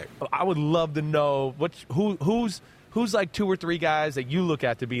 Respect. I would love to know who's like two or three guys that you look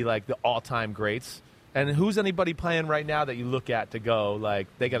at to be like the all-time greats. And who's anybody playing right now that you look at to go, like,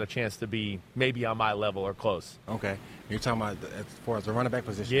 they got a chance to be maybe on my level or close? Okay. You're talking about as far as the running back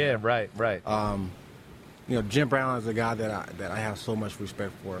position? Yeah, right. Jim Brown is a guy that I have so much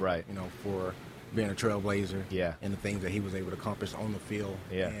respect for. Right. For being a trailblazer. Yeah. And the things that he was able to accomplish on the field.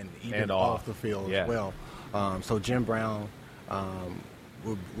 Yeah. And even off the field as well. So Jim Brown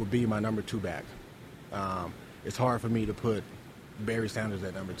would be my number two back. It's hard for me to put Barry Sanders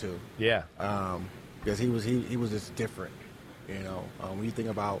at number two. Yeah. Because he was just different, when you think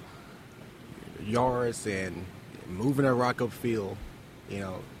about yards and moving a rock upfield,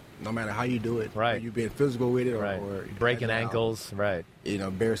 no matter how you do it, right? You being physical with it, or breaking ankles, right?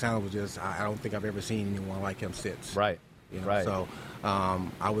 Barry Sanders was just, I don't think I've ever seen anyone like him since, right? Right. So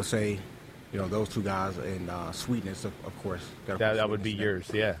I would say, those two guys, and Sweetness, of course. That would be yours,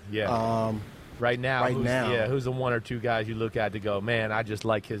 yeah. Right now, who's the one or two guys you look at to go, man, I just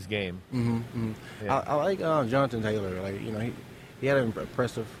like his game? Mm-hmm. Yeah. I like Jonathan Taylor. Like, he had an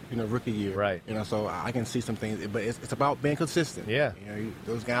impressive, rookie year. Right. So I can see some things, but it's about being consistent. Yeah.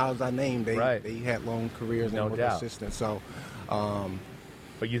 Those guys I named, they had long careers and were consistent. So.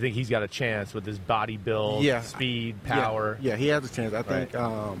 But you think he's got a chance with his body build, speed, power? Yeah, he has a chance. I think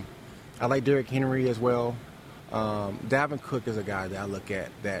I like Derrick Henry as well. Dalvin Cook is a guy that I look at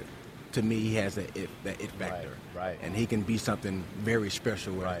that, to me, he has that it factor. Right. And he can be something very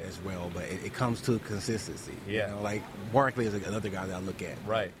special with it as well. But it comes to consistency. Yeah. Like Barkley is another guy that I look at.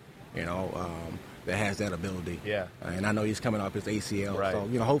 Right. That has that ability. Yeah. And I know he's coming off his ACL. Right. So,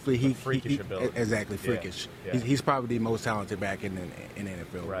 hopefully he freakish ability. Exactly, freakish. Yeah. He's probably the most talented back in the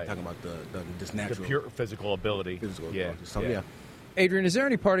NFL. Right. Talking about this natural. The pure physical ability. So, yeah. Adrian, is there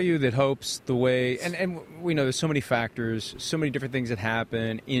any part of you that hopes the way, and we know there's so many factors, so many different things that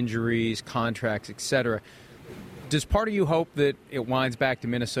happen, injuries, contracts, etc. Does part of you hope that it winds back to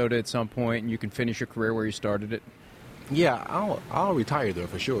Minnesota at some point and you can finish your career where you started it? Yeah, I'll retire there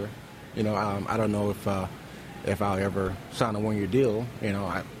for sure. I don't know if I'll ever sign a one-year deal.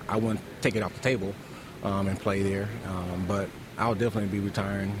 I wouldn't take it off the table and play there. But I'll definitely be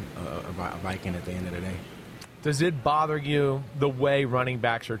retiring a Viking at the end of the day. Does it bother you the way running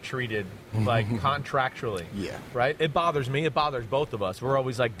backs are treated, like contractually? Yeah. Right? It bothers me. It bothers both of us. We're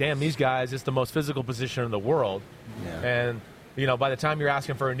always like, damn, these guys, it's the most physical position in the world. Yeah. And, you know, by the time you're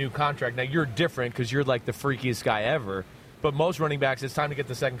asking for a new contract, now you're different because you're like the freakiest guy ever. But most running backs, it's time to get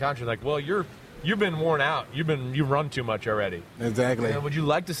the second contract. Like, well, you've been worn out. You run too much already. Exactly. You know, would you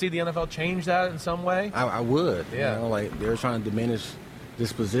like to see the NFL change that in some way? I would. Yeah. You know, like they're trying to diminish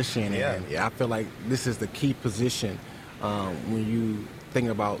this position, and I feel like this is the key position when you think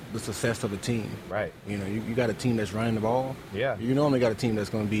about the success of a team. Right. You know, you got a team that's running the ball. Yeah. You normally got a team that's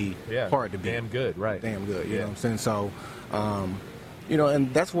going to be hard to beat. Damn good, right. Damn good, you know what I'm saying? So, you know,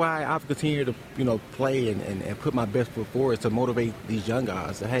 and that's why I've continued to, you know, play and put my best foot forward to motivate these young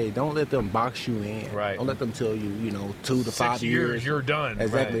guys. That, hey, don't let them box you in. Right. Don't let them tell you, you know, 2 to 5 years, you're done.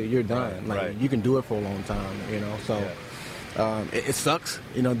 Exactly, Right. you're done. Right. Like, you can do it for a long time, you know, so... It sucks,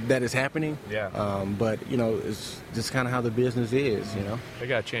 you know, that is happening. Yeah. But, you know, it's just kind of how the business is, you know. They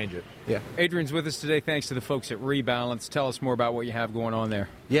got to change it. Yeah. Adrian's with us today thanks to the folks at Rebalance. Tell us more about what you have going on there.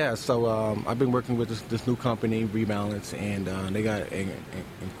 Yeah, so I've been working with this new company, Rebalance, and they got an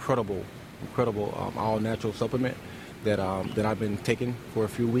incredible all-natural supplement that I've been taking for a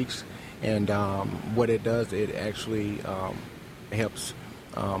few weeks. And what it does, it actually helps.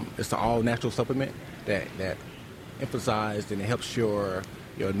 It's the all-natural supplement that emphasized, and it helps your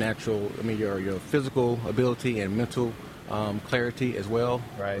natural, your physical ability and mental clarity as well,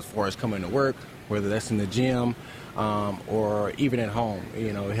 right. As far as coming to work, whether that's in the gym or even at home.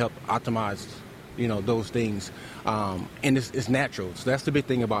 You know, it helps optimize, you know, those things, and it's natural. So that's the big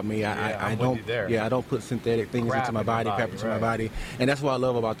thing about me. I don't put synthetic things into my body, crap into my body, and that's what I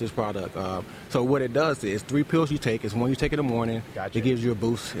love about this product. So what it does is 3 pills you take. It's one you take in the morning. Gotcha. It gives you a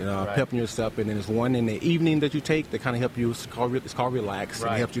boost, pep in yourself, and then there's one in the evening that you take that kind of help you. It's called Relax,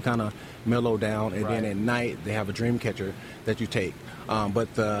 and it helps you kind of mellow down. And then at night they have a dream catcher that you take.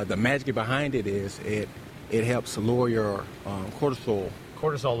 But the magic behind it is it helps lower your cortisol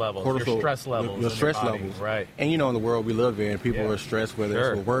levels, your stress levels. Your stress levels. Right. And, you know, in the world we live in, people are stressed, whether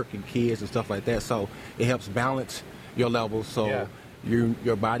it's with work and kids and stuff like that. So it helps balance your levels so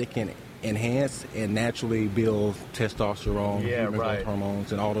your body can enhance and naturally build testosterone, growth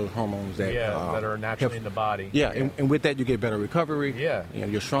hormones, and all those hormones that are naturally in the body. Yeah, and with that you get better recovery. Yeah. You know,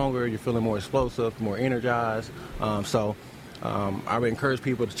 you're stronger, you're feeling more explosive, more energized. I would encourage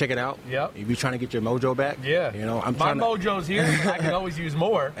people to check it out. Yep. If you're trying to get your mojo back. Yeah. You know, my mojo's here. I can always use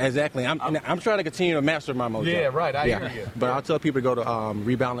more. Exactly. I'm trying to continue to master my mojo. Yeah, right. I hear you. But I'll tell people to go to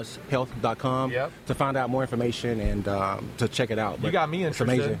rebalancehealth.com to find out more information and to check it out. You got me interested.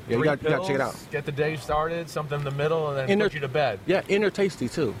 It's amazing. Yeah, you got to check it out. Get the day started, something in the middle, and then put you to bed. Yeah, and they're tasty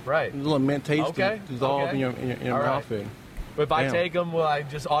too. Right. A little mint taste dissolved in your mouth. Right. But if I take them, will I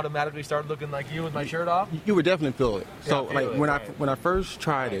just automatically start looking like you with my shirt off? You would definitely feel it. So, when I first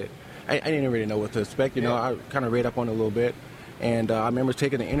tried it, I didn't really know what to expect. You know, I kind of read up on it a little bit, and I remember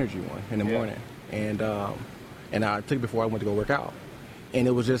taking the energy one in the morning, and I took it before I went to go work out, and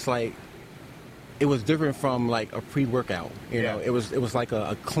it was just like, it was different from like a pre-workout. You know, it was like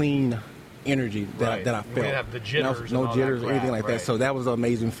a clean energy that I felt. We didn't have the jitters, no jitters or anything like that. So that was an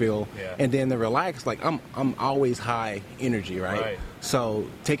amazing feel. Yeah. And then the relax, like I'm always high energy, right? So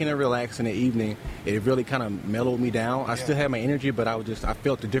taking a relax in the evening, it really kind of mellowed me down. I still had my energy, but I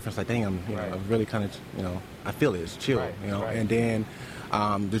felt the difference. Like, dang, I really kind of, I feel it. It's chill, And then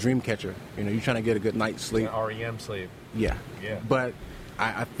the dream catcher, you're trying to get a good night's sleep. REM sleep. Yeah. But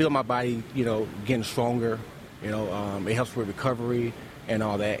I feel my body, getting stronger. It helps with recovery and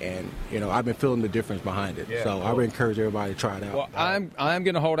all that, and I've been feeling the difference behind it. So cool. I would encourage everybody to try it out. Well, I'm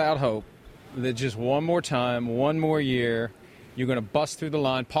going to hold out hope that just one more time, one more year, you're going to bust through the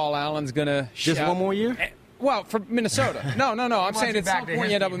line. Paul Allen's going to just one more year. Well, for Minnesota. No. I'm saying at some point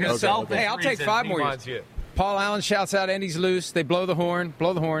you end up with Minnesota. Okay. Hey, I'll take 5 more years. Paul Allen shouts out, "Andy's loose." They blow the horn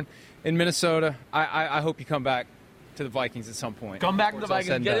in Minnesota. I hope you come back to the Vikings at some point. Come back to the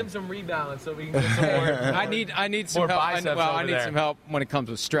Vikings. Get him some rebalance so we can get some more. I need some help. I need some help when it comes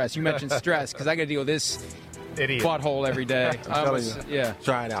with stress. You mentioned stress because I got to deal with this butt hole every day. Yeah,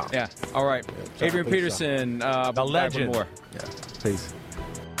 try it out. Yeah. All right. Yeah, Adrian Peterson, the legend. More. Yeah. Peace.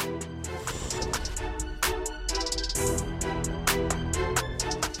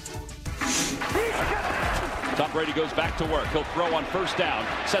 Tom Brady goes back to work. He'll throw on first down.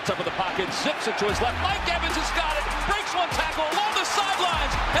 Sets up in the pocket. Zips it to his left. Mike Evans has got it. Breaks one tackle along the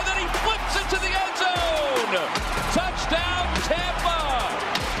sidelines. And then he flips it to the end zone. Touchdown, Tampa.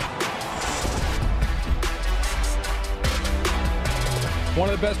 One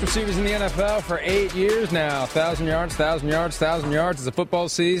of the best receivers in the NFL for 8 years now. 1,000 yards, 1,000 yards, 1,000 yards. It's a football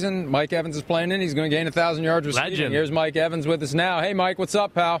season. Mike Evans is playing in. He's going to gain 1,000 yards receiving. Legend. Here's Mike Evans with us now. Hey, Mike, what's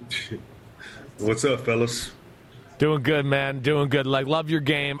up, pal? What's up, fellas? Doing good, man. Doing good. Love your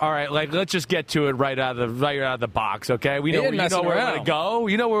game. All right, let's just get to it right out of the box, okay? You know where we're going to go.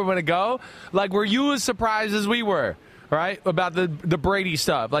 You know where we're going to go. Were you as surprised as we were, right, about the Brady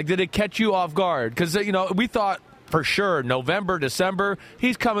stuff? Did it catch you off guard? Because we thought for sure November, December,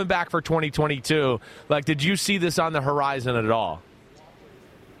 he's coming back for 2022. Did you see this on the horizon at all?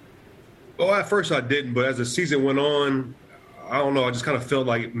 Well, at first I didn't, but as the season went on, I don't know. I just kind of felt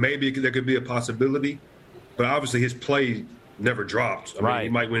like maybe there could be a possibility. But obviously his play never dropped. I mean, he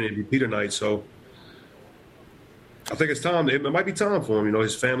might win MVP tonight, so I think it's time. It might be time for him.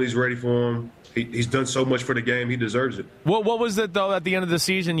 His family's ready for him. He's done so much for the game. He deserves it. What was it, though, at the end of the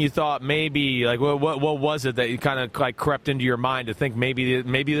season you thought maybe, what was it that you kind of crept into your mind to think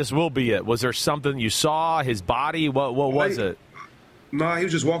maybe this will be it? Was there something you saw, his body? What was it? Nah, he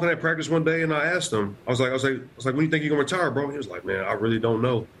was just walking at practice one day, and I asked him. I was like, when do you think you're going to retire, bro? He was like, man, I really don't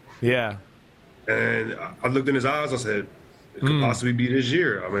know. Yeah. And I looked in his eyes. I said, it could possibly be this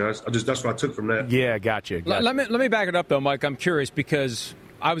year. I mean, that's what I took from that. Yeah, gotcha. Let me back it up, though, Mike. I'm curious because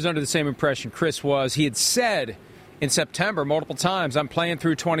I was under the same impression Chris was. He had said in September multiple times, I'm playing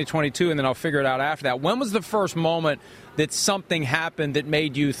through 2022, and then I'll figure it out after that. When was the first moment that something happened that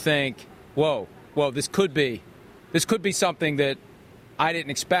made you think, whoa, this could be something that I didn't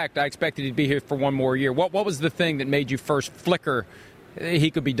expect. I expected he'd be here for one more year. What was the thing that made you first flicker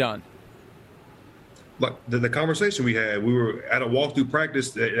he could be done? Like the conversation we had, we were at a walkthrough practice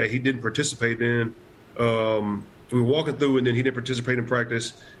that he didn't participate in. We were walking through, and then he didn't participate in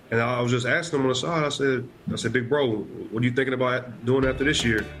practice. And I was just asking him on the side. I said, big bro, what are you thinking about doing after this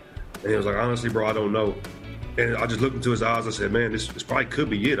year? And he was like, honestly, bro, I don't know. And I just looked into his eyes. I said, man, this probably could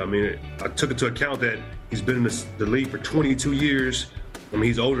be it. I mean, I took into account that he's been in the league for 22 years. I mean,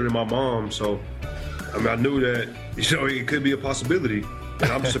 he's older than my mom. So, I mean, I knew that, it could be a possibility.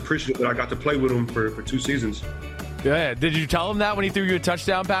 And I'm just appreciative that I got to play with him for 2 seasons. Yeah. Did you tell him that when he threw you a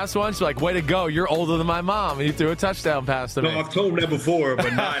touchdown pass once? Like, way to go. You're older than my mom. And you threw a touchdown pass to me. No, I've told him that before,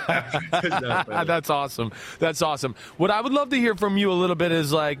 but not after the touchdown pass. That's awesome. What I would love to hear from you a little bit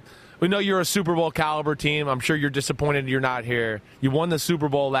is, we know you're a Super Bowl caliber team. I'm sure you're disappointed you're not here. You won the Super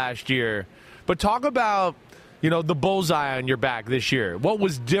Bowl last year. But talk about, the bullseye on your back this year. What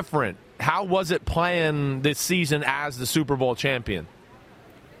was different? How was it playing this season as the Super Bowl champion?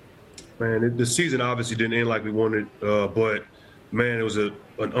 Man, the season obviously didn't end like we wanted, but, man, it was an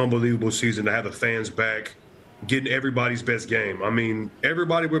unbelievable season to have the fans back, getting everybody's best game. I mean,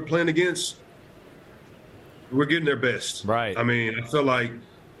 everybody we're playing against, we're getting their best. Right. I mean, I feel like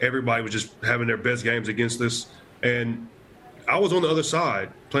everybody was just having their best games against us. And I was on the other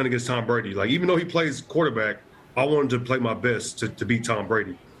side playing against Tom Brady. Even though he plays quarterback, I wanted to play my best to beat Tom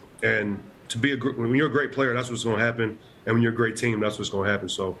Brady. And when you're a great player, that's what's going to happen. And when you're a great team, that's what's going to happen.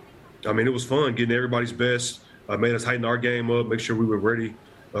 So, I mean, it was fun getting everybody's best. Made us tighten our game up, make sure we were ready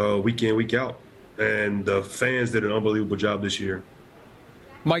week in, week out. And the fans did an unbelievable job this year.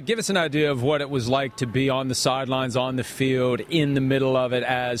 Mike, give us an idea of what it was like to be on the sidelines, on the field, in the middle of it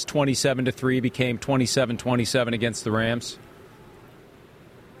as 27-3 became 27-27 against the Rams.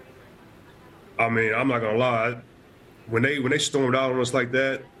 I mean, I'm not going to lie. When they stormed out on us like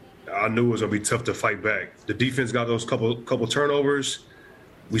that, I knew it was going to be tough to fight back. The defense got those couple turnovers.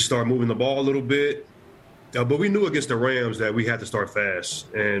 We started moving the ball a little bit. But we knew against the Rams that we had to start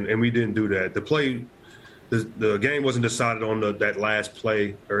fast, and we didn't do that. The game wasn't decided on that last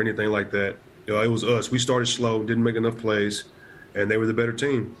play or anything like that. It was us. We started slow, didn't make enough plays, and they were the better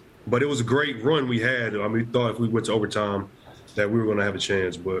team. But it was a great run we had. I mean, we thought if we went to overtime that we were going to have a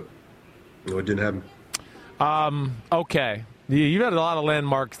chance, but it didn't happen. Okay. You've had a lot of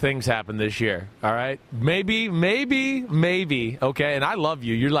landmark things happen this year, all right? Maybe, okay? And I love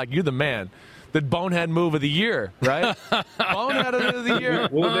you. You're the man. The bonehead move of the year, right? Bonehead of the year.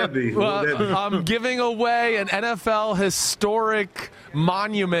 What would that be? I'm giving away an NFL historic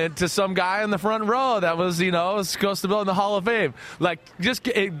monument to some guy in the front row that was, supposed to be in the Hall of Fame. Just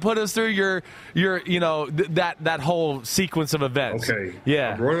put us through your that whole sequence of events. Okay.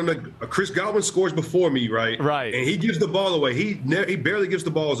 Yeah. I'm running Chris Godwin scores before me, right? Right. And he gives the ball away. He barely gives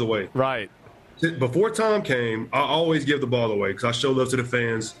the balls away. Right. Before Tom came, I always give the ball away because I show love to the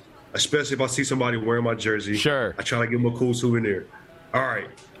fans. Especially if I see somebody wearing my jersey. Sure. I try to give them a cool souvenir. All right.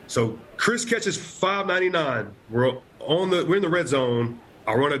 So Chris catches 599. We're in the red zone.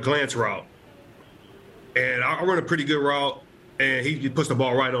 I run a glance route. And I run a pretty good route. And he puts the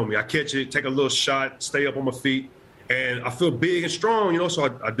ball right on me. I catch it, take a little shot, stay up on my feet. And I feel big and strong,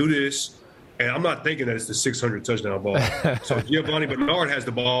 so I do this. And I'm not thinking that it's the 600 touchdown ball. So Giovanni Bernard has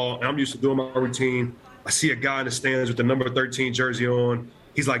the ball, and I'm used to doing my routine. I see a guy in the stands with the number 13 jersey on.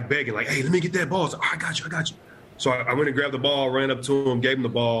 He's like begging, like, hey, let me get that ball. I was like, I got you. So I went and grabbed the ball, ran up to him, gave him the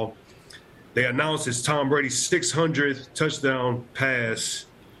ball. They announced it's Tom Brady's 600th touchdown pass.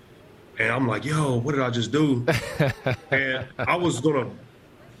 And I'm like, yo, what did I just do? And I was going to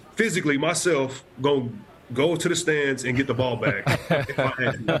physically myself go to the stands and get the ball back. If I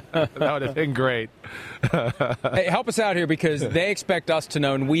had to. That would have been great. Hey, help us out here because they expect us to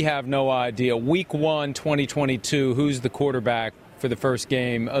know, and we have no idea. Week 1, 2022, who's the quarterback for the first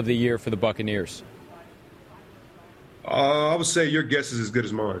game of the year for the Buccaneers? I would say your guess is as good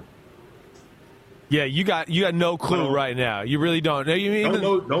as mine. Yeah, you got no clue right now. You really don't.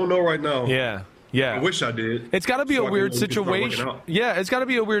 Don't know right now. Yeah. I wish I did. It's got to be a weird situation. Yeah, it's got to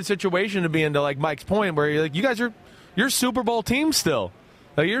be a weird situation to be into, like Mike's point, where you're like, you guys you're Super Bowl team still.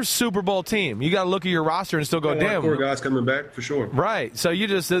 Like, you're a Super Bowl team. You got to look at your roster and still go, damn. Four guys coming back for sure. Right. So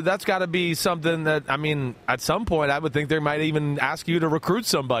that's got to be something that, I mean, at some point I would think they might even ask you to recruit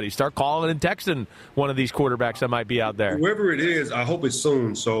somebody. Start calling and texting one of these quarterbacks that might be out there. Whoever it is, I hope it's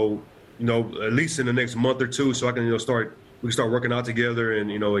soon. So, at least in the next month or two, so I can, we can start working out together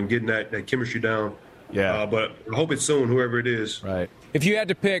and, and getting that chemistry down. Yeah. But I hope it's soon, whoever it is. Right. If you had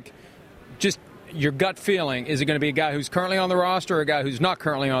to pick just your gut feeling, is it going to be a guy who's currently on the roster or a guy who's not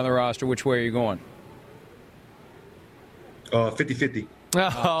currently on the roster? Which way are you going? 50-50.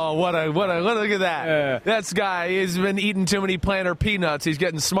 Oh, what a look at that. That guy has been eating too many planter peanuts. He's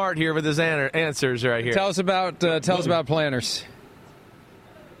getting smart here with his answers right here. Tell us about Planters.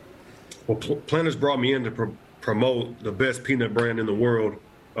 Well, Planters brought me in to promote the best peanut brand in the world.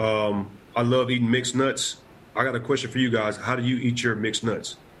 I love eating mixed nuts. I got a question for you guys. How do you eat your mixed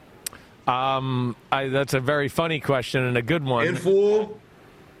nuts? That's a very funny question and a good one. In full?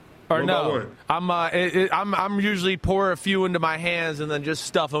 Or no? I'm usually pour a few into my hands and then just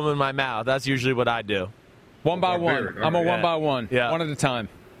stuff them in my mouth. That's usually what I do. One by one. I'm a one by one. Yeah. One at a time.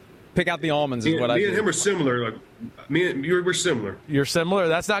 Pick out the almonds is what I do. Me and him are similar. We're similar. You're similar?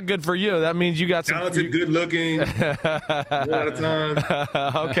 That's not good for you. That means you got some... Talented, good-looking, one at a time.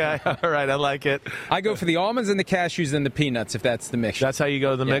 Okay. All right. I like it. I go for the almonds and the cashews and the peanuts, if that's the mix. That's how you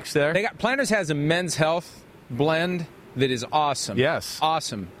go to the mix there? Planters has a Men's Health blend that is awesome. Yes.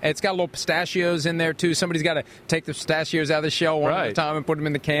 Awesome. And it's got little pistachios in there, too. Somebody's got to take the pistachios out of the shell one at a time and put them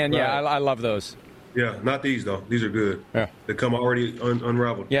in the can. Right. Yeah, I love those. Yeah, not these, though. These are good. Yeah. They come already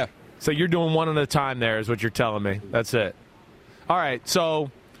unraveled. Yeah. So you're doing one at a time there is what you're telling me. That's it. All right,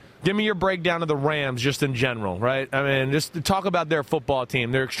 so give me your breakdown of the Rams just in general, right? I mean, just to talk about their football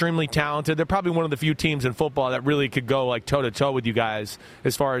team. They're extremely talented. They're probably one of the few teams in football that really could go like toe-to-toe with you guys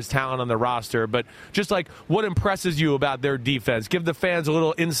as far as talent on the roster. But just like what impresses you about their defense? Give the fans a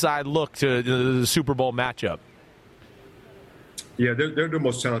little inside look to the Super Bowl matchup. Yeah, they're the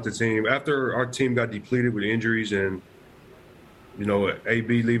most talented team. After our team got depleted with injuries and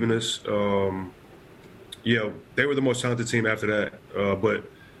AB leaving us. They were the most talented team after that. But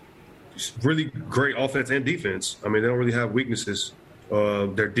really great offense and defense. I mean, they don't really have weaknesses.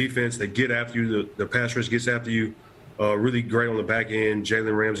 Their defense, they get after you. The pass rush gets after you. Really great on the back end.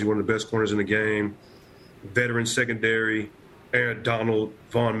 Jalen Ramsey, one of the best corners in the game. Veteran secondary. Aaron Donald,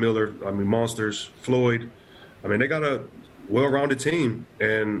 Von Miller. I mean, monsters. Floyd. I mean, they got a well-rounded team.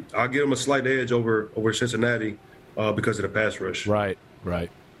 And I'll give them a slight edge over Cincinnati. Because of the pass rush. Right. All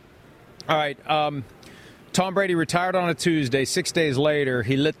right. Tom Brady retired on a Tuesday. 6 days later,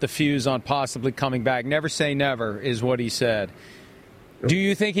 he lit the fuse on possibly coming back. Never say never is what he said. Yep. Do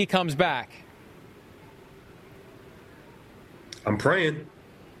you think he comes back? I'm praying.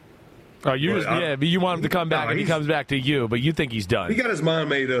 Oh, you want him to come back and he comes back to you, but you think he's done. He got his mind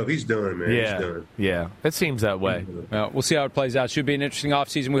made up. He's done, man. Yeah. He's done. Yeah, it seems that way. Well, we'll see how it plays out. Should be an interesting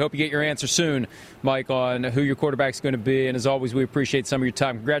offseason. We hope you get your answer soon, Mike, on who your quarterback's going to be. And as always, we appreciate some of your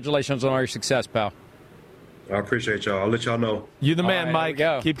time. Congratulations on all your success, pal. I appreciate y'all. I'll let y'all know. You the man, Mike.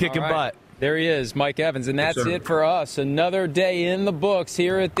 Keep kicking butt. There he is, Mike Evans. And that's it for us. Another day in the books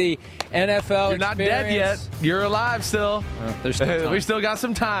here at the NFL You're not dead yet. You're alive still. There's still time. We still got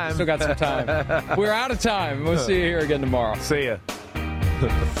some time. We're out of time. We'll see you here again tomorrow. See ya.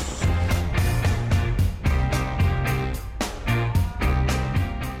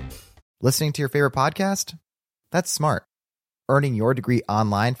 Listening to your favorite podcast? That's smart. Earning your degree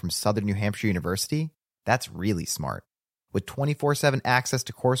online from Southern New Hampshire University? That's really smart. With 24/7 access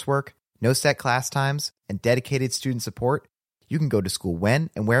to coursework, no set class times, and dedicated student support, you can go to school when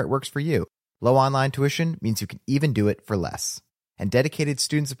and where it works for you. Low online tuition means you can even do it for less. And dedicated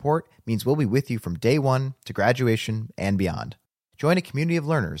student support means we'll be with you from day one to graduation and beyond. Join a community of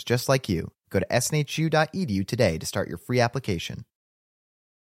learners just like you. Go to snhu.edu today to start your free application.